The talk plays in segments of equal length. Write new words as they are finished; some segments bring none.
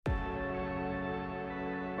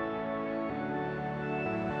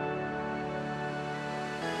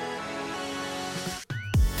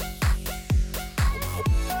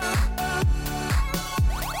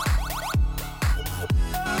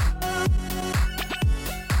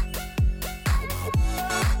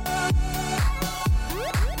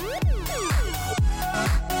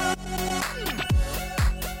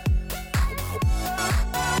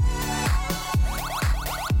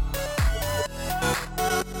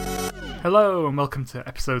Hello and welcome to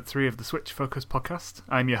episode 3 of the Switch Focus podcast.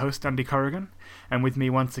 I'm your host Andy Corrigan, and with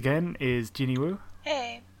me once again is Jeannie Wu.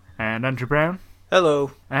 Hey. And Andrew Brown.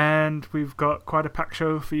 Hello. And we've got quite a packed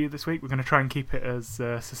show for you this week. We're going to try and keep it as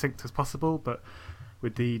succinct as possible, but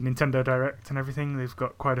with the Nintendo Direct and everything, they've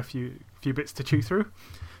got quite a few bits to chew through.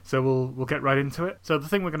 So we'll get right into it. So the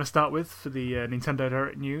thing we're going to start with for the Nintendo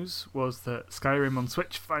Direct news was that Skyrim on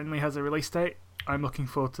Switch finally has a release date. I'm looking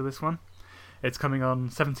forward to this one. It's coming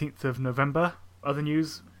on 17th of November. Other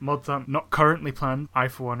news, mods are not currently planned. I,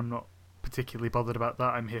 for one, am not particularly bothered about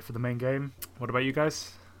that. I'm here for the main game. What about you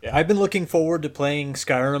guys? Yeah, I've been looking forward to playing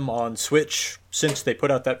Skyrim on Switch since they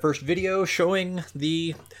put out that first video showing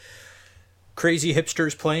the crazy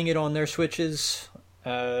hipsters playing it on their Switches.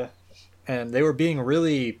 And they were being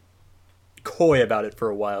really coy about it for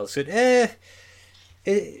a while. Said,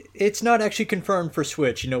 it's not actually confirmed for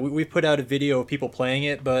Switch. You know, we put out a video of people playing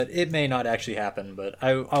it, but it may not actually happen. But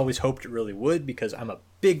I always hoped it really would because I'm a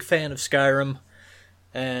big fan of Skyrim.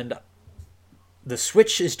 And the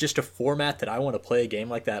Switch is just a format that I want to play a game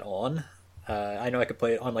like that on. I know I could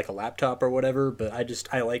play it on like a laptop or whatever, but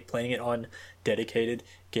I like playing it on dedicated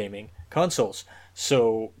gaming consoles.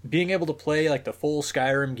 So being able to play like the full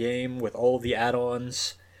Skyrim game with all of the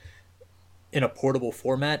add-ons in a portable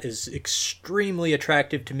format is extremely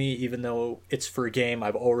attractive to me, even though it's for a game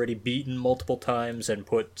I've already beaten multiple times and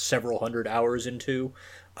put several hundred hours into.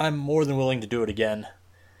 I'm more than willing to do it again,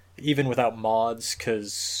 even without mods,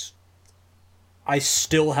 because I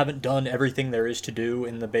still haven't done everything there is to do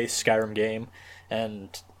in the base Skyrim game,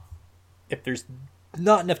 and if there's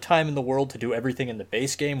not enough time in the world to do everything in the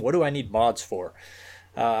base game, what do I need mods for?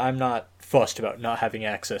 I'm not fussed about not having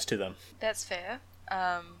access to them. That's fair.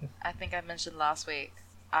 I think I mentioned last week,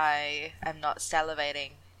 I am not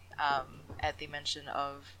salivating at the mention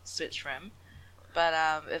of Switch RIM, but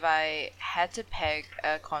if I had to peg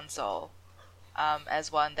a console as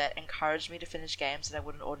one that encouraged me to finish games that I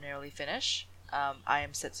wouldn't ordinarily finish, I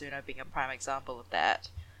Am Setsuna being a prime example of that.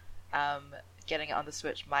 Getting it on the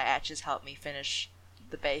Switch might actually help me finish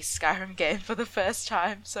the base Skyrim game for the first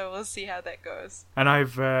time, so we'll see how that goes. And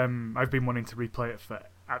I've been wanting to replay it for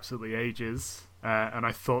absolutely ages, and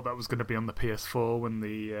I thought that was going to be on the PS4 when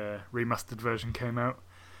the remastered version came out.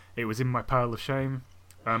 It was in my pile of shame,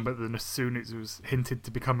 but then as soon as it was hinted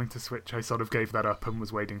to be coming to Switch, I sort of gave that up and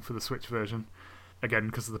was waiting for the Switch version, again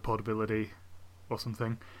because of the portability or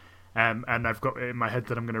something. And I've got it in my head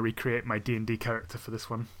that I'm going to recreate my D&D character for this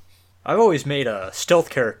one. I've always made stealth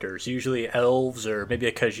characters, usually elves or maybe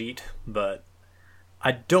a Khajiit, but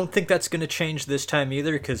I don't think that's going to change this time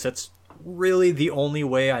either, because that's really the only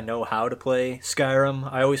way I know how to play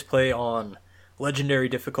Skyrim. I always play on legendary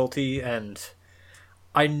difficulty, and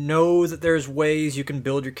I know that there's ways you can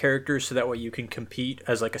build your characters so that way you can compete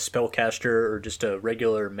as like a spellcaster or just a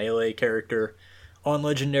regular melee character on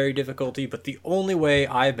legendary difficulty, but the only way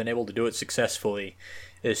I've been able to do it successfully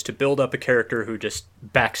is to build up a character who just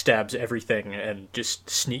backstabs everything and just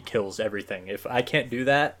sneak kills everything. If I can't do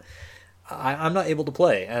that, I'm not able to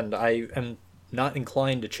play, and I am not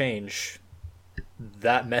inclined to change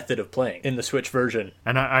that method of playing in the Switch version.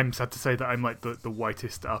 And I'm sad to say that I'm like the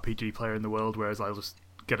whitest RPG player in the world, whereas I'll just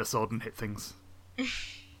get a sword and hit things.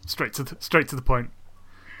 straight to the point.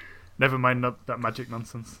 Never mind that magic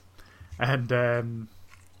nonsense. And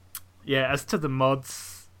as to the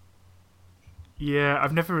mods,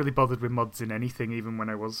 I've never really bothered with mods in anything, even when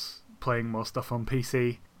I was playing more stuff on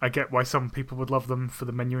PC. I get why some people would love them for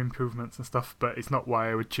the menu improvements and stuff, but it's not why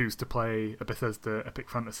I would choose to play a Bethesda epic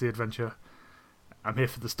fantasy adventure. I'm here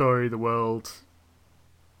for the story, the world.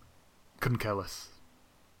 Couldn't care less.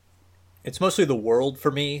 It's mostly the world for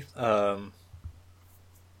me. Skyrim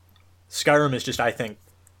is just, I think,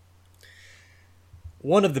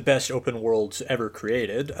 one of the best open worlds ever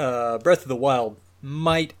created. Breath of the Wild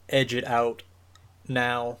might edge it out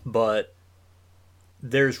now, but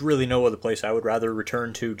there's really no other place I would rather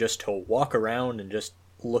return to just to walk around and just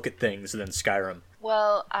look at things than Skyrim.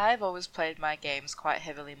 Well, I've always played my games quite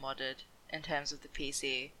heavily modded in terms of the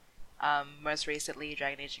PC. Most recently,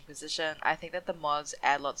 Dragon Age Inquisition. I think that the mods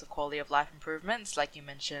add lots of quality of life improvements, like you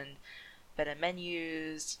mentioned, better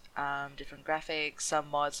menus, different graphics, some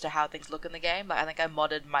mods to how things look in the game. Like I think I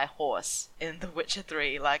modded my horse in The Witcher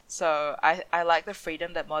 3. So I like the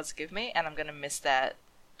freedom that mods give me, and I'm gonna miss that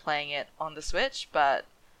playing it on the Switch. But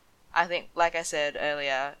I think, like I said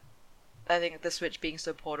earlier, I think the Switch being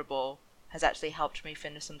so portable has actually helped me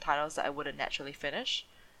finish some titles that I wouldn't naturally finish.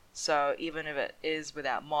 So even if it is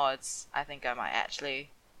without mods, I think I might actually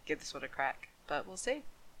give this one a crack. But we'll see.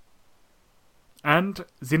 And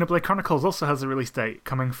Xenoblade Chronicles also has a release date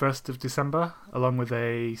coming 1st of December, along with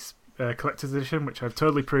a Collector's Edition, which I've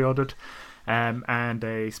totally pre-ordered, and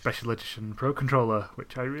a Special Edition Pro Controller,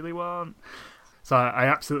 which I really want. So I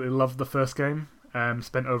absolutely loved the first game.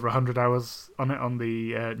 Spent over 100 hours on it on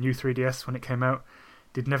the new 3DS when it came out.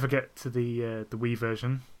 Did never get to the Wii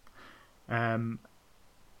version.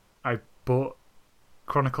 I bought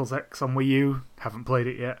Chronicles X on Wii U. Haven't played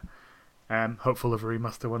it yet. Hopeful of a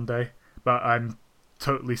remaster one day. But I'm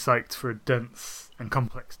totally psyched for a dense and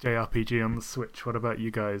complex JRPG on the Switch. What about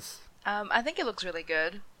you guys? I think it looks really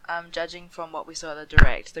good. Judging from what we saw at the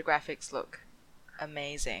Direct, the graphics look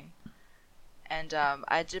amazing. And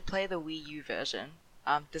I did play the Wii U version.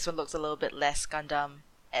 This one looks a little bit less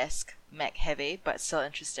Gundam-esque, mech heavy, but still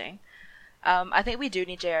interesting. I think we do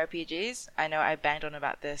need JRPGs. I know I banged on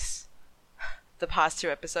about this the past 2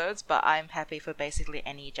 episodes, but I'm happy for basically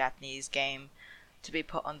any Japanese game to be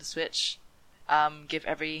put on the Switch. Give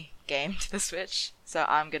every game to the Switch, so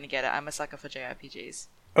I'm gonna get it. I'm a sucker for JRPGs.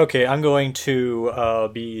 Okay, I'm going to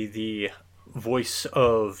be the voice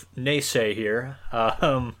of naysay here.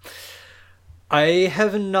 I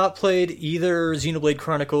have not played either Xenoblade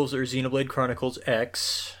Chronicles or Xenoblade Chronicles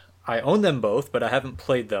X. I own them both, but I haven't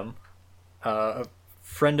played them. A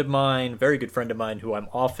friend of mine, very good friend of mine, who I'm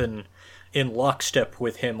often in lockstep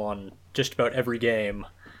with him on just about every game.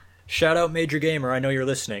 Shout out Major Gamer, I know you're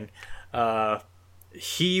listening.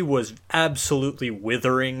 He was absolutely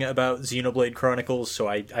withering about Xenoblade Chronicles, so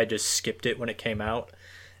I just skipped it when it came out.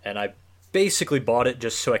 And I basically bought it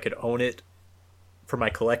just so I could own it for my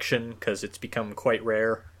collection, because it's become quite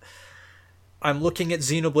rare. I'm looking at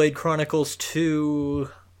Xenoblade Chronicles 2,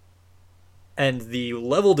 and the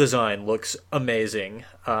level design looks amazing.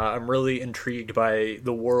 I'm really intrigued by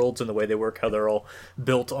the worlds and the way they work, how they're all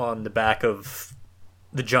built on the back of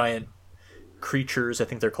the giant creatures. I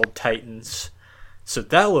think they're called Titans. So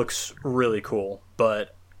that looks really cool,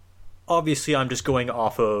 but obviously I'm just going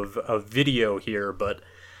off of a video here,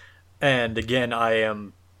 and again, I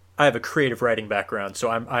have a creative writing background,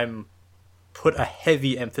 so I'm put a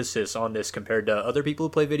heavy emphasis on this compared to other people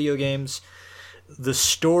who play video games. The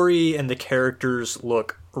story and the characters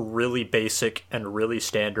look really basic and really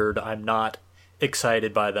standard. I'm not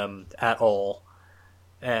excited by them at all.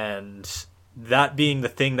 And that being the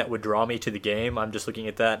thing that would draw me to the game, I'm just looking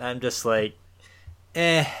at that and I'm just like,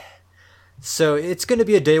 So it's going to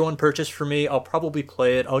be a day one purchase for me. I'll probably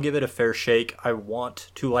play it. I'll give it a fair shake. I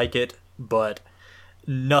want to like it, but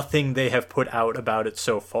nothing they have put out about it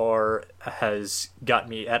so far has got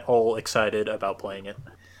me at all excited about playing it.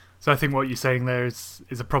 So I think what you're saying there is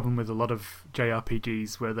a problem with a lot of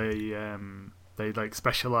JRPGs where they like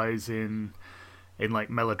specialize in like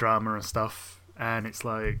melodrama and stuff, and it's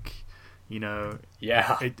like, you know,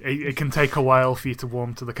 yeah, it can take a while for you to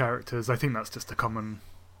warm to the characters. I think that's just a common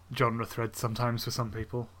genre thread sometimes for some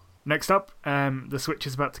people. Next up, the Switch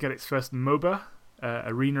is about to get its first MOBA,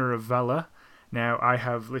 Arena of Valor. Now, I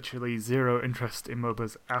have literally zero interest in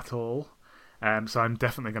MOBAs at all, so I'm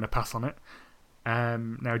definitely going to pass on it.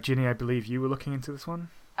 Now, Ginny, I believe you were looking into this one?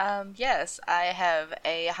 Yes, I have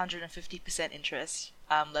a 150% interest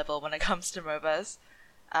level when it comes to MOBAs,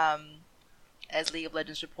 as League of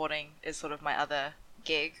Legends reporting is sort of my other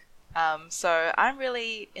gig. So I'm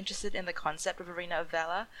really interested in the concept of Arena of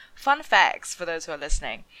Valor. Fun facts for those who are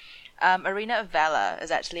listening. Arena of Valor is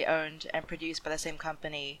actually owned and produced by the same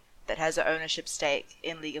company that has an ownership stake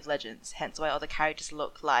in League of Legends, hence why all the characters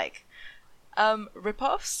look like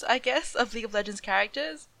rip-offs, I guess, of League of Legends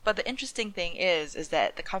characters. But the interesting thing is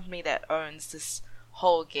that the company that owns this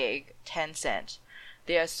whole gig, Tencent,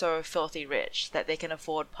 they are so filthy rich that they can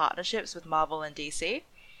afford partnerships with Marvel and DC.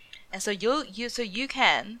 And so you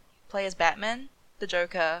can play as Batman, the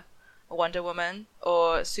Joker, Wonder Woman,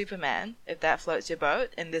 or Superman, if that floats your boat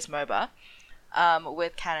in this MOBA,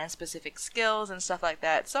 with canon-specific skills and stuff like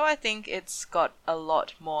that. So I think it's got a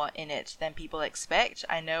lot more in it than people expect.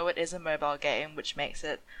 I know it is a mobile game, which makes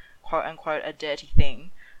it quote-unquote a dirty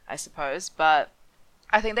thing, I suppose, but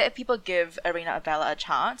I think that if people give Arena of Valor a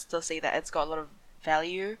chance, they'll see that it's got a lot of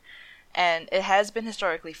value, and it has been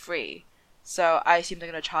historically free. So I assume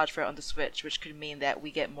they're going to charge for it on the Switch, which could mean that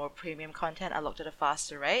we get more premium content unlocked at a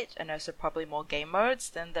faster rate, and also probably more game modes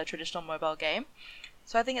than the traditional mobile game.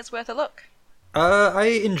 So I think it's worth a look.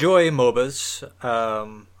 I enjoy MOBAs.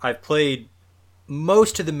 I've played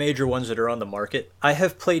most of the major ones that are on the market. I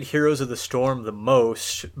have played Heroes of the Storm the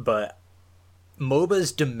most, but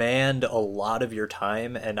MOBAs demand a lot of your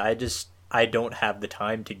time, and I don't have the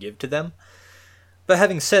time to give to them. But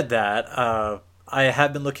having said that, I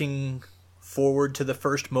have been looking forward to the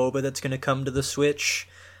first MOBA that's going to come to the Switch.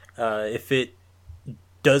 If it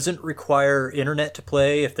doesn't require internet to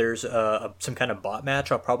play, if there's some kind of bot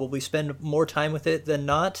match, I'll probably spend more time with it than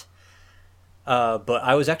not. But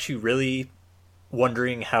I was actually really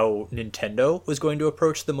wondering how Nintendo was going to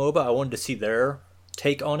approach the MOBA. I wanted to see their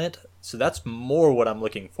take on it. So that's more what I'm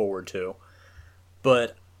looking forward to.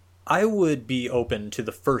 But I would be open to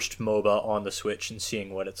the first MOBA on the Switch and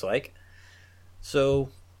seeing what it's like. So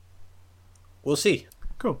we'll see.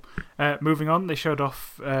 Cool. Moving on, they showed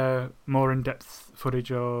off more in-depth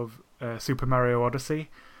footage of Super Mario Odyssey,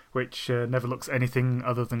 which never looks anything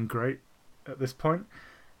other than great at this point.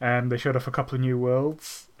 They showed off a couple of new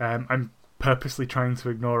worlds. I'm purposely trying to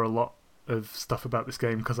ignore a lot of stuff about this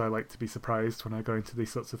game because I like to be surprised when I go into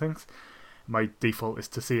these sorts of things. My default is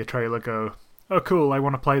to see a trailer, go, oh cool, I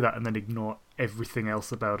want to play that, and then ignore everything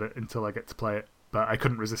else about it until I get to play it. But I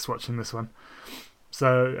couldn't resist watching this one.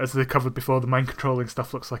 So, as they covered before, the mind controlling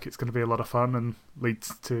stuff looks like it's going to be a lot of fun and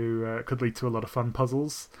could lead to a lot of fun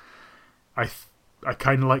puzzles. I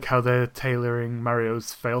kind of like how they're tailoring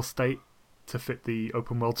Mario's fail state to fit the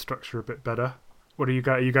open world structure a bit better. What are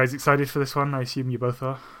you guys excited for this one? I assume you both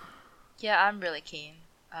are. Yeah, I'm really keen.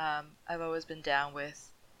 I've always been down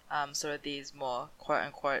with sort of these more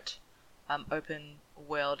quote-unquote open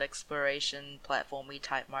world exploration platformy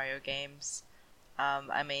type Mario games.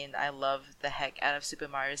 I mean, I love the heck out of Super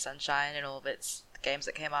Mario Sunshine and all of its games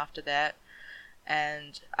that came after that.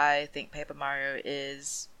 And I think Paper Mario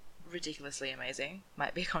is ridiculously amazing.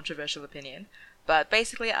 Might be a controversial opinion. But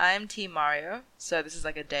basically, I'm Team Mario, so this is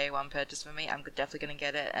like a day one purchase for me. I'm definitely going to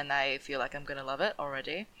get it, and I feel like I'm going to love it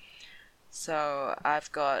already. So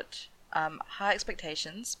I've got high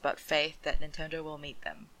expectations, but faith that Nintendo will meet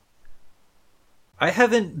them. I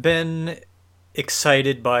haven't been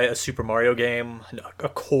excited by a Super Mario game, a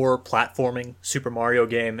core platforming Super Mario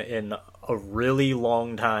game, in a really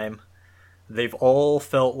long time. They've all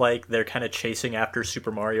felt like they're kind of chasing after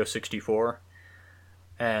Super Mario 64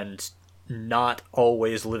 and not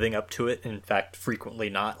always living up to it. In fact, frequently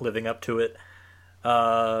not living up to it.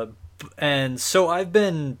 And so I've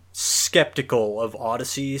been skeptical of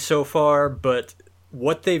Odyssey so far, but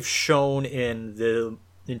what they've shown in the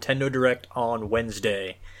Nintendo Direct on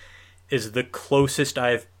Wednesday is the closest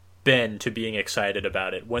I've been to being excited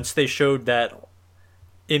about it. Once they showed that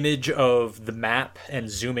image of the map and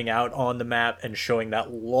zooming out on the map and showing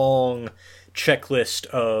that long checklist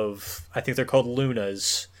of, I think they're called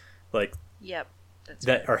Lunas, like, yep,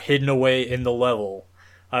 that are hidden away in the level,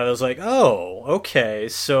 I was like, oh, okay,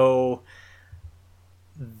 so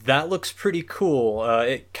that looks pretty cool.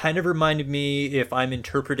 It kind of reminded me, if I'm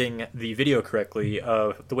interpreting the video correctly,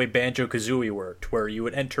 of the way Banjo-Kazooie worked, where you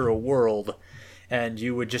would enter a world and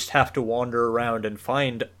you would just have to wander around and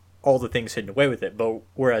find all the things hidden away with it. But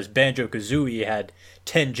whereas Banjo-Kazooie had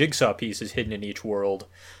 10 jigsaw pieces hidden in each world,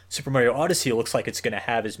 Super Mario Odyssey looks like it's going to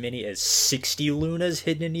have as many as 60 Lunas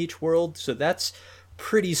hidden in each world, so that's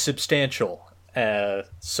pretty substantial.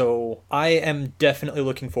 So I am definitely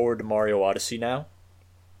looking forward to Mario Odyssey now,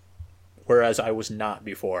 whereas I was not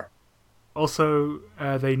before. Also,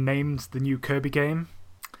 they named the new Kirby game,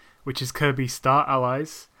 which is Kirby Star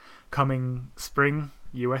Allies, coming spring,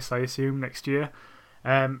 US I assume, next year.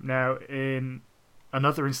 Now, in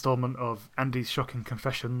another installment of Andy's Shocking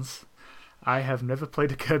Confessions, I have never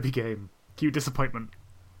played a Kirby game. Cue disappointment.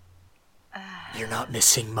 You're not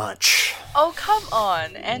missing much. Oh, come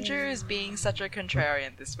on! Andrew is being such a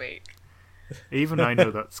contrarian this week. Even I know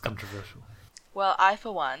that's controversial. Well, I,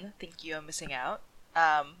 for one, think you're missing out.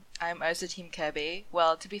 I'm also Team Kirby.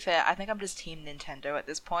 Well, to be fair, I think I'm just Team Nintendo at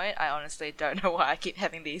this point. I honestly don't know why I keep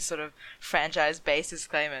having these sort of franchise-based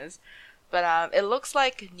disclaimers. But it looks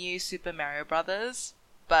like new Super Mario Brothers,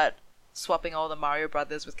 but swapping all the Mario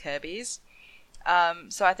Brothers with Kirby's.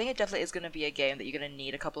 So I think it definitely is going to be a game that you're going to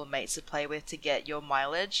need a couple of mates to play with to get your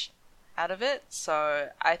mileage out of it. So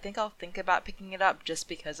I think I'll think about picking it up just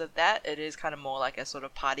because of that. It is kind of more like a sort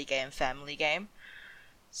of party game, family game.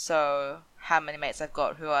 So how many mates I've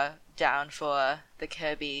got who are down for the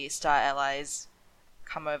Kirby Star Allies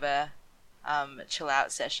come over chill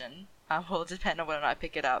out session will depend on whether or not I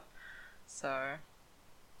pick it up. So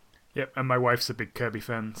yep, and my wife's a big Kirby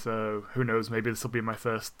fan, so who knows, maybe this will be my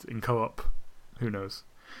first in co-op. Who knows?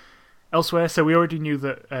 Elsewhere, so we already knew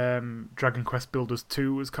that Dragon Quest Builders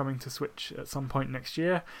 2 was coming to Switch at some point next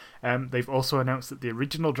year. They've also announced that the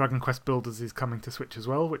original Dragon Quest Builders is coming to Switch as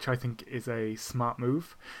well, which I think is a smart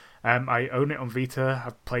move. I own it on Vita.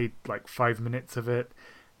 I've played like 5 minutes of it,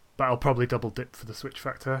 but I'll probably double dip for the Switch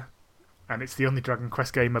factor. And it's the only Dragon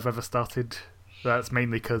Quest game I've ever started. That's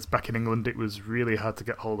mainly because back in England it was really hard to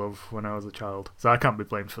get hold of when I was a child. So I can't be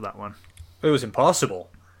blamed for that one. It was impossible.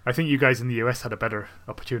 I think you guys in the US had a better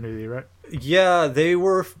opportunity, right? Yeah, they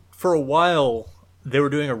were, for a while, they were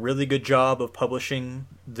doing a really good job of publishing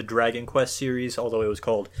the Dragon Quest series, although it was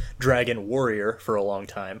called Dragon Warrior for a long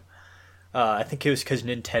time. I think it was because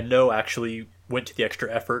Nintendo actually went to the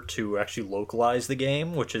extra effort to actually localize the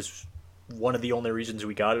game, which is one of the only reasons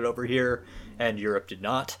we got it over here, and Europe did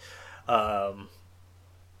not. But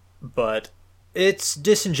it's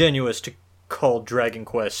disingenuous to call Dragon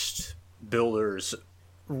Quest Builders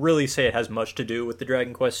really say it has much to do with the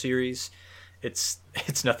Dragon Quest series. It's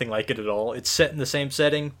nothing like it at all. It's set in the same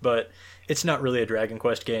setting, but it's not really a Dragon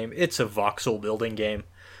Quest game. It's a voxel building game.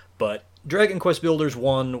 But Dragon Quest Builders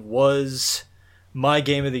 1 was my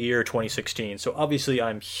game of the year 2016, so obviously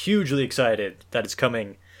I'm hugely excited that it's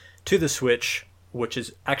coming to the Switch, which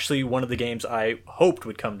is actually one of the games I hoped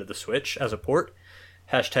would come to the Switch as a port.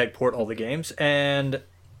 Hashtag port all the games, and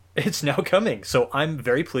it's now coming, so I'm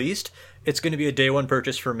very pleased. It's going to be a day one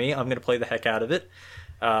purchase for me. I'm going to play the heck out of it.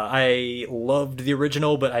 I loved the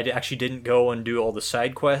original, but I actually didn't go and do all the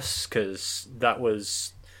side quests,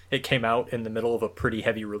 because it came out in the middle of a pretty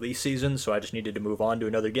heavy release season, so I just needed to move on to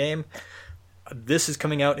another game. This is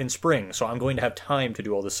coming out in spring, so I'm going to have time to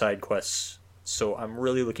do all the side quests, so I'm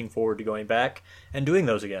really looking forward to going back and doing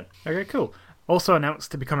those again. Okay, cool. Also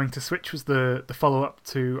announced to be coming to Switch was the follow-up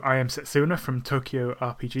to I Am Setsuna from Tokyo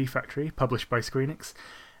RPG Factory, published by Squeenix.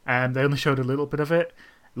 And they only showed a little bit of it.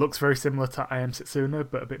 Looks very similar to I Am Setsuna,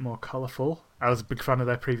 but a bit more colourful. I was a big fan of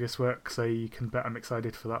their previous work, so you can bet I'm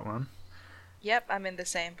excited for that one. Yep, I'm in the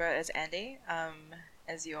same boat as Andy.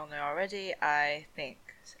 As you all know already, I think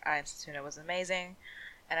I Am Setsuna was amazing.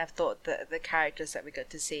 And I've thought that the characters that we got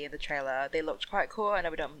to see in the trailer, they looked quite cool. I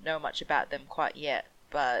know we don't know much about them quite yet.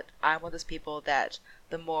 But I'm one of those people that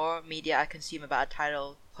the more media I consume about a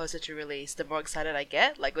title closer to release, the more excited I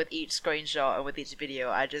get. Like with each screenshot or with each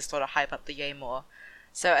video, I just sort of hype up the game more.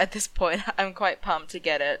 So at this point, I'm quite pumped to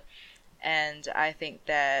get it. And I think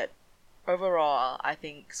that overall, I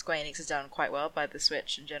think Square Enix has done quite well by the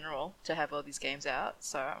Switch in general to have all these games out.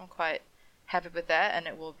 So I'm quite happy with that, and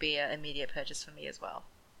it will be an immediate purchase for me as well.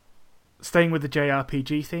 Staying with the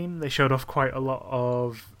JRPG theme, they showed off quite a lot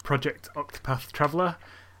of Project Octopath Traveler.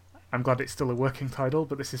 I'm glad it's still a working title,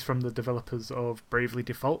 but this is from the developers of Bravely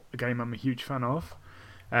Default, a game I'm a huge fan of.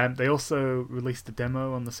 They also released a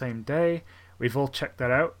demo on the same day. We've all checked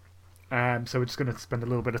that out, so we're just going to spend a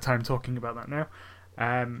little bit of time talking about that now.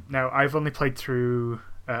 Now, I've only played through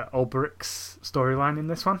Ulbricht's storyline in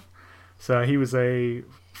this one. So he was a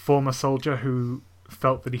former soldier who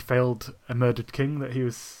felt that he failed a murdered king that he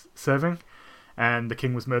was serving, and the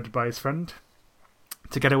king was murdered by his friend.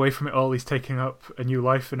 To get away from it all, he's taking up a new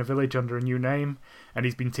life in a village under a new name, and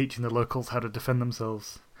he's been teaching the locals how to defend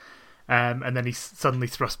themselves. And then he's suddenly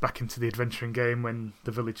thrust back into the adventuring game when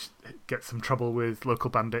the village gets some trouble with local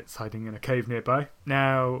bandits hiding in a cave nearby.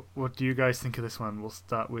 Now, what do you guys think of this one? We'll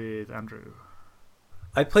start with Andrew.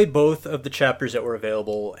 I played both of the chapters that were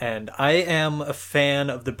available, and I am a fan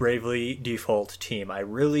of the Bravely Default team. I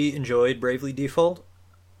really enjoyed Bravely Default,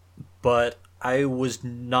 but I was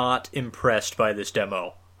not impressed by this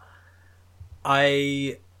demo.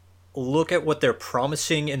 I look at what they're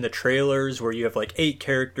promising in the trailers, where you have like 8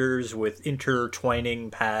 characters with intertwining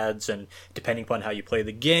paths, and depending upon how you play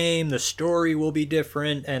the game, the story will be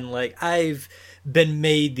different, and like I've been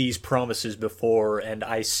made these promises before, and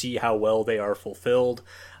I see how well they are fulfilled.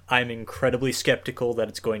 I'm incredibly skeptical that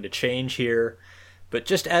it's going to change here, but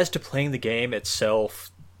just as to playing the game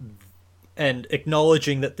itself, and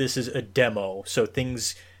acknowledging that this is a demo, so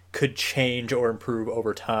things could change or improve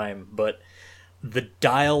over time, but the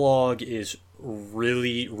dialogue is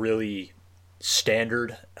really, really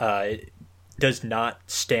standard. It does not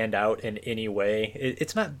stand out in any way.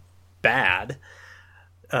 It's not bad.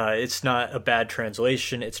 It's not a bad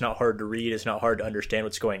translation. It's not hard to read. It's not hard to understand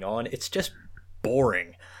what's going on. It's just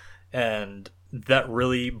boring. And that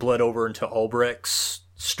really bled over into Ulbricht's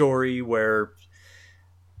story, where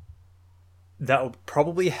that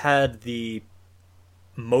probably had the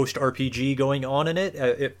most RPG going on in it.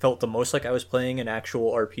 It felt the most like I was playing an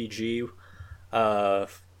actual RPG.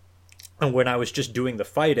 And when I was just doing the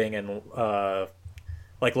fighting and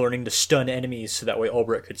like learning to stun enemies so that way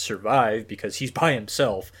Ulbricht could survive, because he's by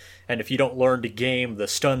himself, and if you don't learn to game the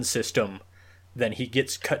stun system, then he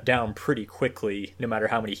gets cut down pretty quickly no matter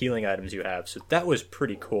how many healing items you have. So that was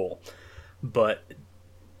pretty cool. But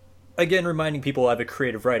again, reminding people I have a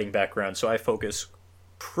creative writing background, so I focus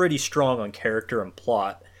pretty strong on character and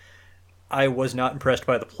plot. I was not impressed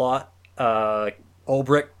by the plot.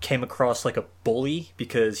 Ulbricht came across like a bully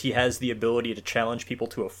because he has the ability to challenge people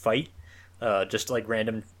to a fight, just like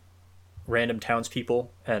random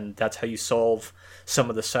townspeople, and that's how you solve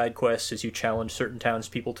some of the side quests, is you challenge certain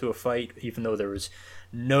townspeople to a fight, even though there was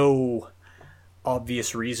no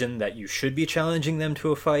obvious reason that you should be challenging them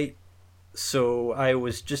to a fight. So I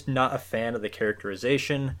was just not a fan of the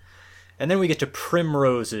characterization. And then we get to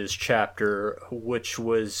Primrose's chapter, which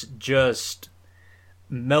was just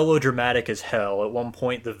melodramatic as hell. At one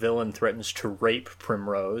point, the villain threatens to rape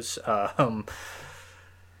Primrose.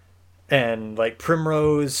 And, like,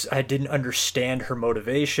 Primrose, I didn't understand her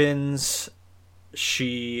motivations.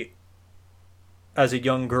 She, as a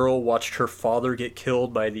young girl, watched her father get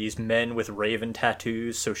killed by these men with raven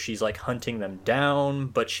tattoos, so she's, like, hunting them down,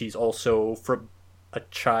 but she's also, from a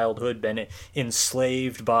childhood, been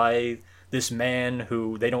enslaved by this man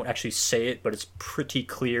who, they don't actually say it, but it's pretty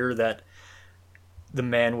clear that the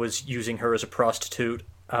man was using her as a prostitute.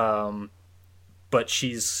 But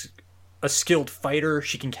she's a skilled fighter.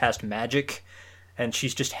 She can cast magic, and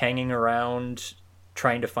she's just hanging around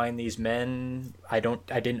trying to find these men. I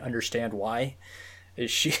didn't understand why.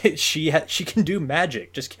 She can do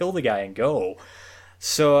magic. Just kill the guy and go.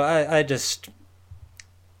 So I just,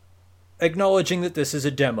 acknowledging that this is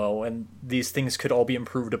a demo and these things could all be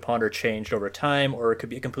improved upon or changed over time, or it could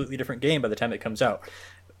be a completely different game by the time it comes out.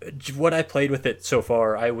 What I played with it so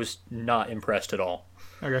far, I was not impressed at all.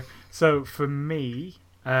 Okay, so for me,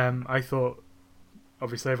 I thought,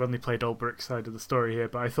 obviously I've only played Ulbricht's side of the story here,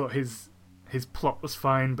 but I thought his plot was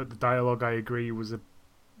fine, but the dialogue, I agree, was a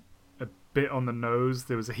bit on the nose.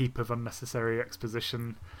 There was a heap of unnecessary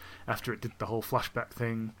exposition after it did the whole flashback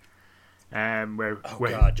thing, where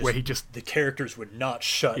he just, the characters would not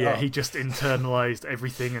shut up. Yeah, he just internalized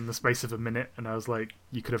everything in the space of a minute, and I was like,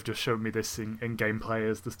 you could have just shown me this in gameplay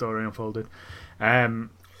as the story unfolded.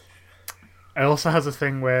 It also has a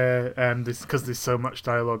thing where, because there's so much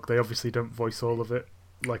dialogue, they obviously don't voice all of it,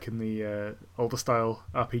 like in the older style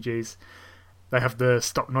RPGs. They have the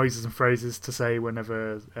stop noises and phrases to say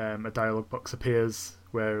whenever a dialogue box appears,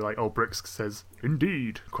 where like Ulbricht says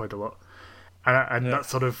 "indeed" quite a lot, and that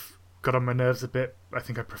sort of got on my nerves a bit. I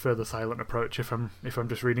think I prefer the silent approach if I'm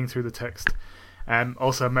just reading through the text.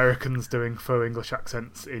 Also, Americans doing faux English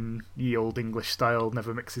accents in ye old English style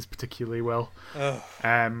never mixes particularly well.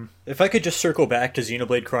 If I could just circle back to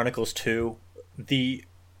Xenoblade Chronicles 2, the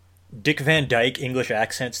Dick Van Dyke English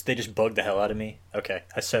accents, they just bug the hell out of me. Okay,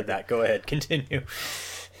 I said that. Go ahead, continue.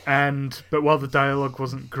 But while the dialogue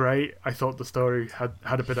wasn't great, I thought the story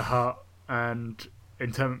had a bit of heart, and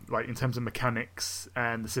in terms of mechanics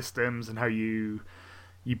and the systems and how you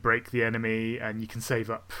break the enemy and you can save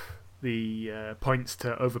up the points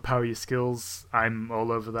to overpower your skills, I'm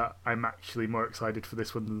all over that. I'm actually more excited for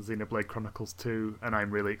this one than Xenoblade Chronicles 2, and I'm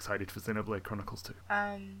really excited for Xenoblade Chronicles 2.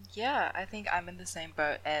 Yeah, I think I'm in the same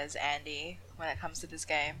boat as Andy when it comes to this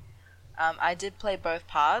game. I did play both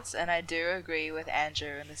parts, and I do agree with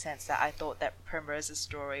Andrew in the sense that I thought that Primrose's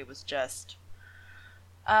story was just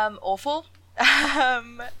awful.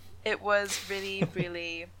 It was really,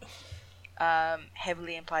 really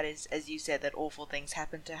heavily implied, as you said, that awful things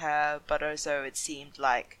happened to her, but also it seemed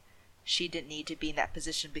like she didn't need to be in that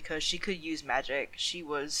position because she could use magic. She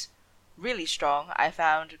was really strong. I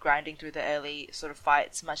found grinding through the early sort of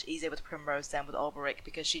fights much easier with Primrose than with Ulbricht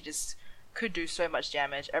because she just could do so much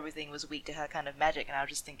damage. Everything was weak to her kind of magic, and I was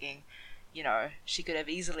just thinking, you know, she could have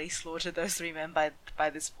easily slaughtered those 3 men by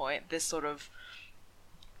this point. This sort of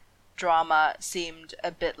drama seemed a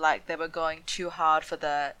bit like they were going too hard for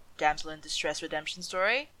the damsel in distress redemption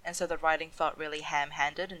story, and so the writing felt really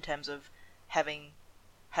ham-handed in terms of having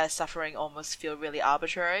her suffering almost feel really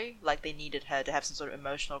arbitrary, like they needed her to have some sort of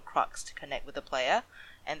emotional crux to connect with the player,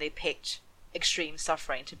 and they picked extreme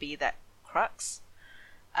suffering to be that crux.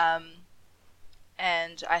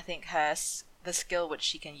 And I think the skill which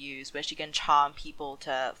she can use, where she can charm people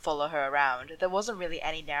to follow her around, there wasn't really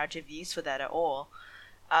any narrative use for that at all,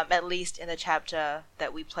 at least in the chapter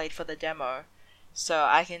that we played for the demo. So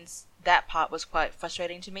that part was quite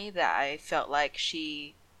frustrating to me, that I felt like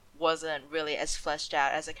she wasn't really as fleshed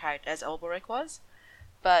out as a character as Ulbricht was.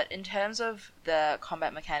 But in terms of the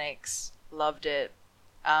combat mechanics, loved it.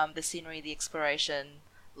 The scenery, the exploration,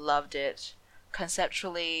 loved it.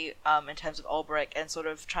 Conceptually, in terms of Ulbricht and sort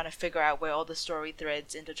of trying to figure out where all the story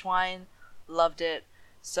threads intertwine, loved it.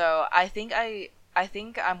 So I think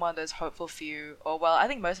I'm one of those hopeful few, or well, I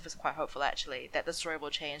think most of us are quite hopeful actually, that the story will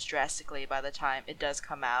change drastically by the time it does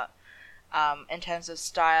come out. In terms of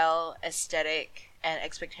style, aesthetic, and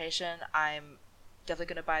expectation, I'm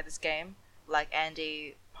definitely going to buy this game. Like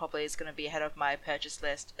Andy, probably is going to be ahead of my purchase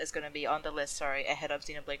list, ahead of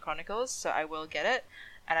Xenoblade Chronicles, so I will get it.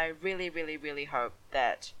 And I really, really, really hope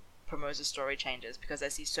that Primrose's story changes, because I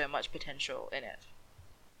see so much potential in it.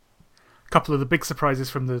 A couple of the big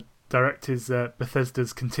surprises from the Direct is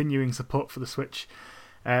Bethesda's continuing support for the Switch.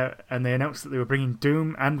 and they announced that they were bringing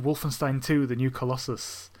Doom and Wolfenstein 2: The New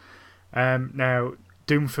Colossus. Now,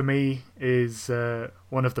 Doom for me is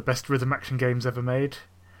one of the best rhythm action games ever made.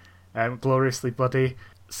 Gloriously bloody,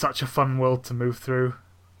 such a fun world to move through.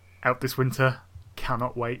 Out this winter,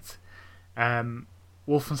 cannot wait.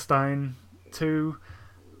 Wolfenstein 2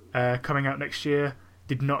 coming out next year.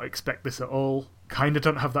 Did not expect this at all. Kind of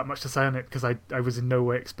don't have that much to say on it because I was in no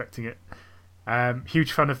way expecting it.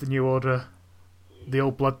 Huge fan of the New Order, the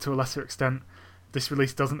Old Blood to a lesser extent. This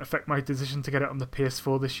release doesn't affect my decision to get it on the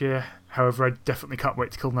PS4 this year. However, I definitely can't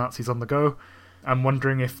wait to kill Nazis on the go. I'm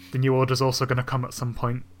wondering if the New Order's also going to come at some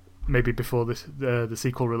point, maybe before the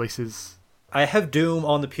sequel releases. I have Doom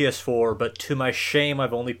on the PS4, but to my shame,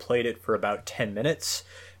 I've only played it for about 10 minutes.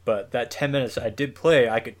 But that 10 minutes I did play,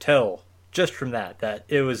 I could tell just from that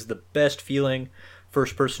it was the best feeling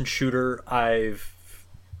first-person shooter I've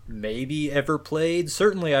maybe ever played.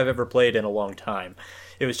 Certainly I've ever played in a long time.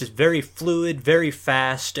 It was just very fluid, very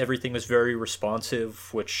fast. Everything was very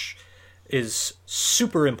responsive, which is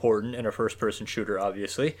super important in a first-person shooter,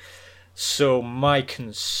 obviously. So my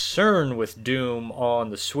concern with Doom on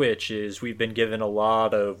the Switch is we've been given a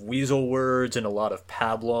lot of weasel words and a lot of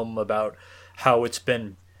pablum about how it's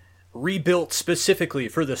been rebuilt specifically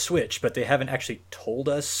for the Switch, but they haven't actually told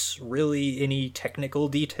us really any technical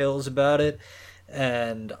details about it.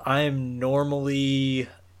 And I'm normally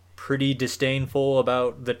pretty disdainful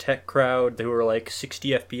about the tech crowd who are like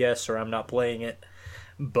 60 FPS or I'm not playing it.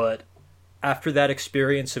 But after that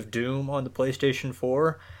experience of Doom on the PlayStation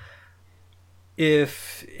 4,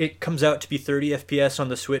 if it comes out to be 30 FPS on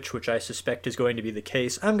the Switch, which I suspect is going to be the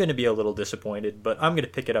case, I'm going to be a little disappointed, but I'm going to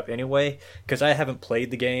pick it up anyway, because I haven't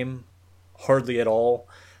played the game hardly at all,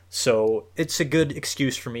 so it's a good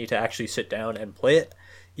excuse for me to actually sit down and play it.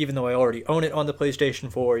 Even though I already own it on the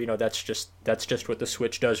PlayStation 4, that's just what the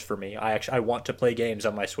Switch does for me. I want to play games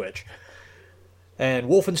on my Switch. And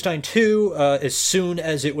Wolfenstein 2, as soon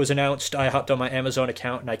as it was announced, I hopped on my Amazon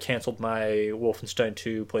account and I canceled my Wolfenstein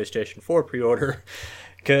 2 PlayStation 4 pre-order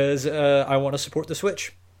because I want to support the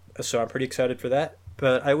Switch. So I'm pretty excited for that.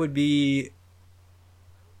 But I would be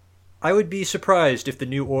surprised if the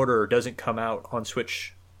New Order doesn't come out on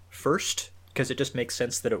Switch first, because it just makes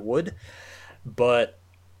sense that it would. But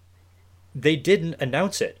they didn't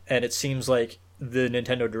announce it, and it seems like the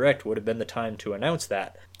Nintendo Direct would have been the time to announce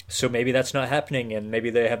that. So maybe that's not happening, and maybe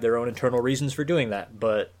they have their own internal reasons for doing that.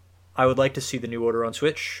 But I would like to see the New Order on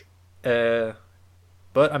Switch. But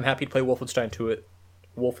I'm happy to play Wolfenstein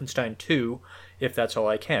 2 if that's all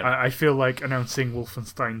I can. I feel like announcing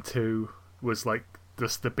Wolfenstein 2 was like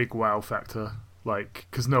just the big wow factor, like,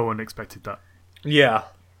 because no one expected that. Yeah.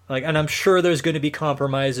 And I'm sure there's going to be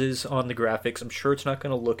compromises on the graphics. I'm sure it's not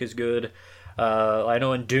going to look as good. I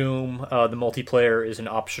know in Doom, the multiplayer is an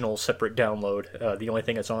optional separate download. The only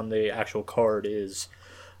thing that's on the actual card is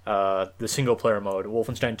the single-player mode.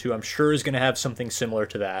 Wolfenstein 2, I'm sure, is going to have something similar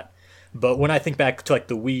to that. But when I think back to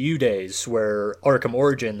the Wii U days, where Arkham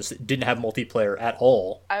Origins didn't have multiplayer at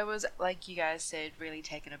all, I was, like you guys said, really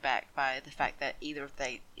taken aback by the fact that either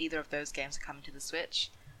of those games are coming to the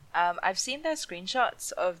Switch. I've seen their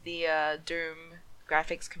screenshots of the Doom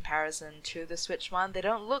graphics comparison to the Switch one. They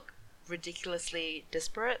don't look ridiculously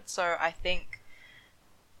disparate, so I think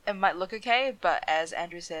it might look okay, but as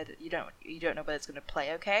Andrew said, you don't know whether it's going to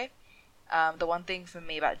play okay. The one thing for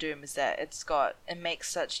me about Doom is that it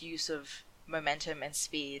makes such use of momentum and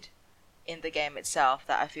speed in the game itself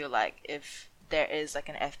that I feel like if there is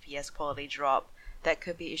an FPS quality drop, that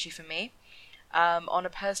could be an issue for me. On a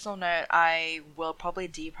personal note, I will probably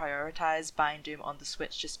deprioritize buying Doom on the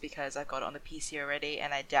Switch just because I've got it on the PC already,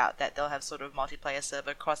 and I doubt that they'll have sort of multiplayer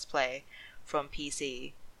server crossplay from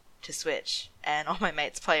PC to Switch, and all my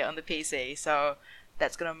mates play it on the PC, so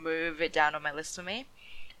that's going to move it down on my list for me.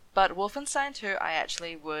 But Wolfenstein 2, I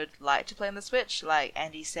actually would like to play on the Switch. Like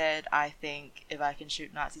Andy said, I think if I can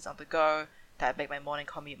shoot Nazis on the go, that would make my morning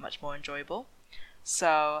commute much more enjoyable.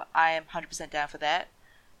 So I am 100% down for that.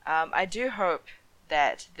 I do hope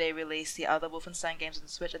that they release the other Wolfenstein games on the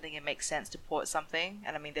Switch. I think it makes sense to port something,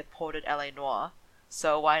 and I mean, they've ported LA Noire,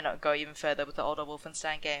 so why not go even further with the older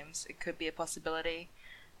Wolfenstein games? It could be a possibility.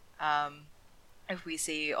 If we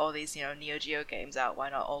see all these, Neo Geo games out, why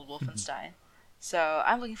not old Wolfenstein? So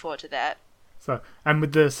I'm looking forward to that. So, and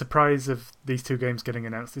with the surprise of these two games getting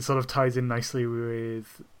announced, it sort of ties in nicely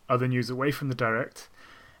with other news away from the Direct.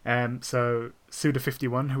 So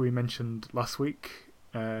Suda51, who we mentioned last week,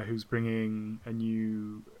 who's bringing a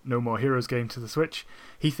new No More Heroes game to the Switch,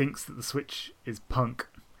 he thinks that the Switch is punk.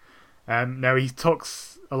 Now, he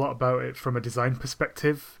talks a lot about it from a design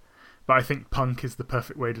perspective, but I think punk is the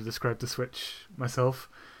perfect way to describe the Switch myself.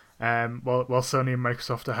 While Sony and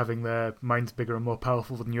Microsoft are having their minds bigger and more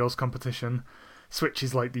powerful than yours competition, Switch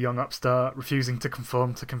is like the young upstart, refusing to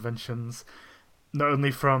conform to conventions, not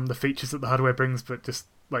only from the features that the hardware brings, but just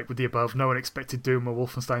like with the above, no one expected Doom or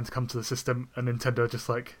Wolfenstein to come to the system, and Nintendo just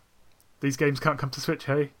like, these games can't come to Switch,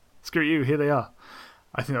 hey? Screw you, here they are.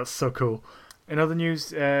 I think that's so cool. In other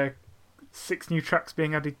news, 6 new tracks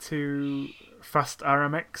being added to Fast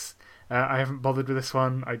RMX. I haven't bothered with this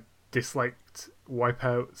one. I disliked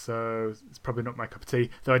Wipeout, so it's probably not my cup of tea,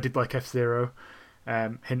 though I did like F-Zero.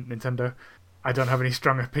 Hint, Nintendo. I don't have any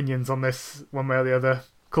strong opinions on this, one way or the other.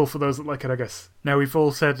 Cool for those that like it, I guess. Now, we've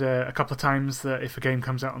all said a couple of times that if a game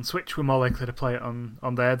comes out on Switch, we're more likely to play it on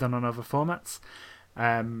there than on other formats.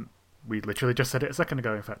 We literally just said it a second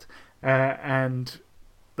ago, in fact. And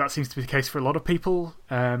that seems to be the case for a lot of people.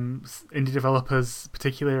 Indie developers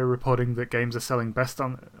particularly are reporting that games are selling best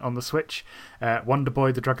on the Switch. Wonder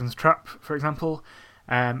Boy, The Dragon's Trap, for example,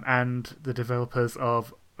 and the developers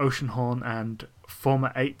of Oceanhorn and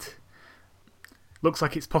Forma 8. Looks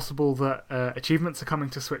like it's possible that achievements are coming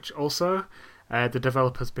to Switch also. The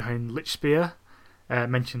developers behind Lich Spear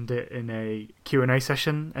mentioned it in a Q&A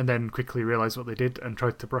session and then quickly realised what they did and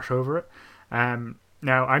tried to brush over it.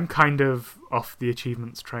 Now, I'm kind of off the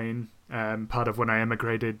achievements train. Part of when I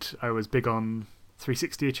emigrated, I was big on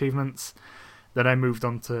 360 achievements. Then I moved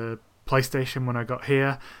on to PlayStation when I got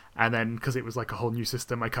here. And then, because it was like a whole new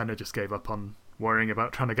system, I kind of just gave up on worrying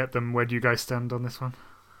about trying to get them. Where do you guys stand on this one?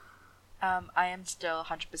 I am still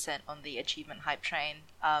 100% on the achievement hype train.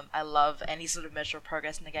 I love any sort of measure of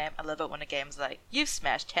progress in the game. I love it when a game's like, you've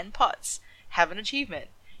smashed 10 pots, have an achievement.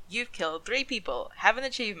 You've killed 3 people, have an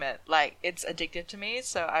achievement. Like, it's addictive to me,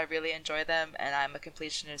 so I really enjoy them, and I'm a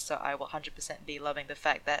completionist, so I will 100% be loving the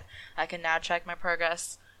fact that I can now track my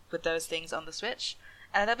progress with those things on the Switch.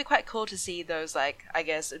 And that'd be quite cool to see those, like, I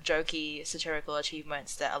guess, jokey, satirical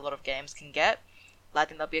achievements that a lot of games can get. Like, I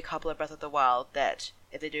think there'll be a couple of Breath of the Wild that,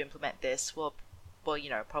 if they do implement this, will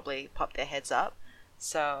probably pop their heads up.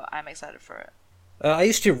 So I'm excited for it. I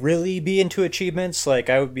used to really be into achievements. Like,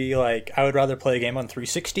 I would rather play a game on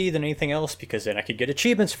 360 than anything else because then I could get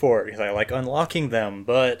achievements for it because I like unlocking them.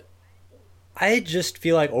 But I just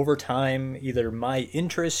feel like over time, either my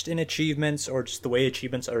interest in achievements or just the way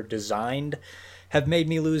achievements are designed have made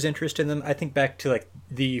me lose interest in them. I think back to like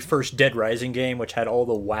the first Dead Rising game, which had all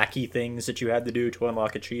the wacky things that you had to do to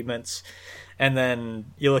unlock achievements. And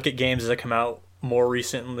then you look at games that come out more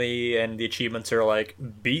recently and the achievements are like,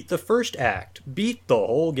 beat the first act, beat the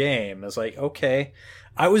whole game. It's like, okay,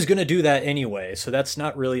 I was going to do that anyway, so that's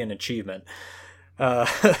not really an achievement. My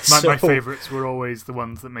favourites were always the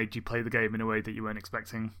ones that made you play the game in a way that you weren't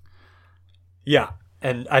expecting. Yeah,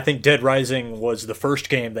 and I think Dead Rising was the first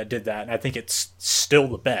game that did that, and I think it's still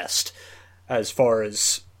the best as far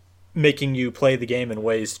as making you play the game in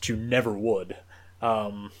ways that you never would.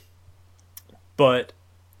 But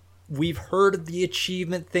we've heard the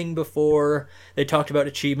achievement thing before. They talked about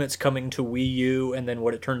achievements coming to Wii U, and then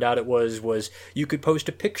what it turned out it was you could post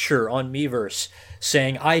a picture on Miiverse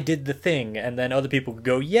saying, I did the thing, and then other people could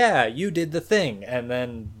go, yeah, you did the thing, and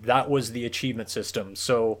then that was the achievement system.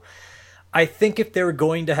 So I think if they were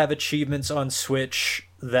going to have achievements on Switch,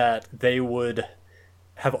 that they would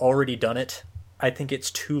have already done it. I think it's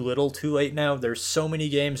too little too late now. There's so many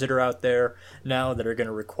games that are out there now that are going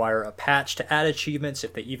to require a patch to add achievements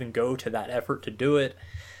if they even go to that effort to do it.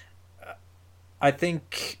 I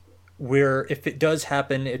think if it does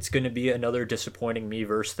happen, it's going to be another disappointing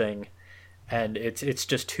Miiverse thing, and it's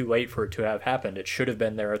just too late for it to have happened. It should have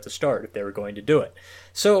been there at the start if they were going to do it.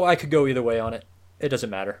 So I could go either way on it. It doesn't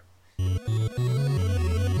matter.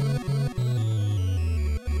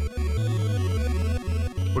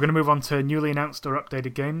 We're going to move on to newly announced or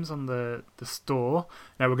updated games on the store.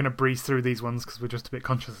 Now, we're going to breeze through these ones because we're just a bit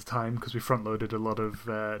conscious of time because we front-loaded a lot of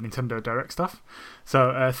Nintendo Direct stuff.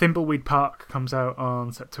 So, Thimbleweed Park comes out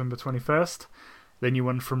on September 21st. The new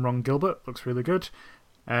one from Ron Gilbert looks really good.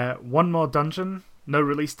 One More Dungeon, no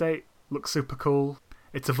release date, looks super cool.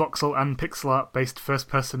 It's a voxel and pixel art based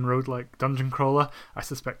first-person roguelike dungeon crawler. I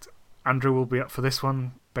suspect Andrew will be up for this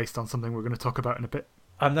one based on something we're going to talk about in a bit.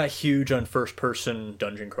 I'm not huge on first-person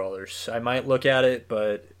dungeon crawlers. I might look at it,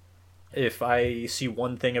 but if I see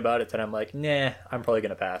one thing about it that I'm like, nah, I'm probably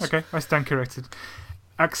going to pass. Okay, I stand corrected.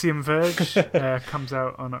 Axiom Verge comes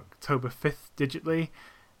out on October 5th digitally.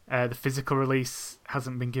 The physical release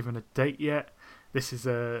hasn't been given a date yet. This is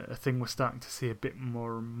a thing we're starting to see a bit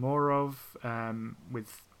more and more of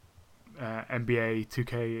with NBA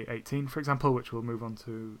 2K18, for example, which we'll move on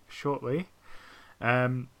to shortly.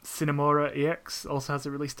 Cinemora EX also has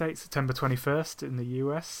a release date, September 21st in the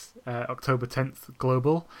US, October 10th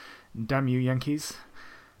global. Damn you, Yankees.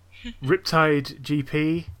 Riptide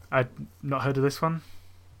GP. I'd not heard of this one.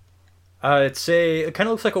 It kind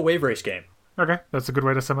of looks like a wave race game. Okay, that's a good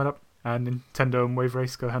way to sum it up. And Nintendo and Wave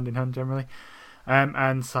Race go hand in hand generally.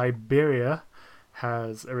 And Siberia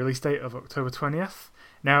has a release date of October 20th.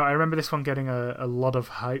 Now, I remember this one getting a lot of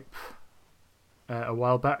hype a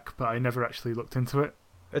while back, but I never actually looked into it.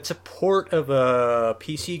 It's a port of a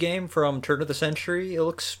PC game from turn of the century. It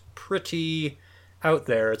looks pretty out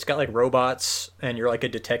there. It's got like robots, and you're like a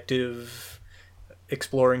detective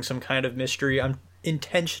exploring some kind of mystery. I'm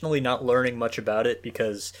intentionally not learning much about it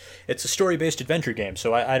because it's a story-based adventure game,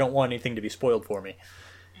 so I don't want anything to be spoiled for me.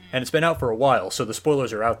 And it's been out for a while, so the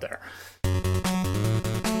spoilers are out there.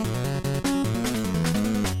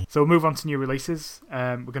 So we'll move on to new releases.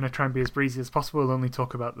 We're going to try and be as breezy as possible. We'll only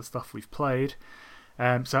talk about the stuff we've played.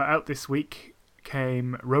 So out this week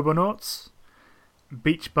came Robonauts,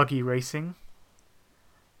 Beach Buggy Racing,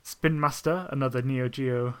 Spin Master, another Neo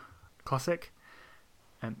Geo classic,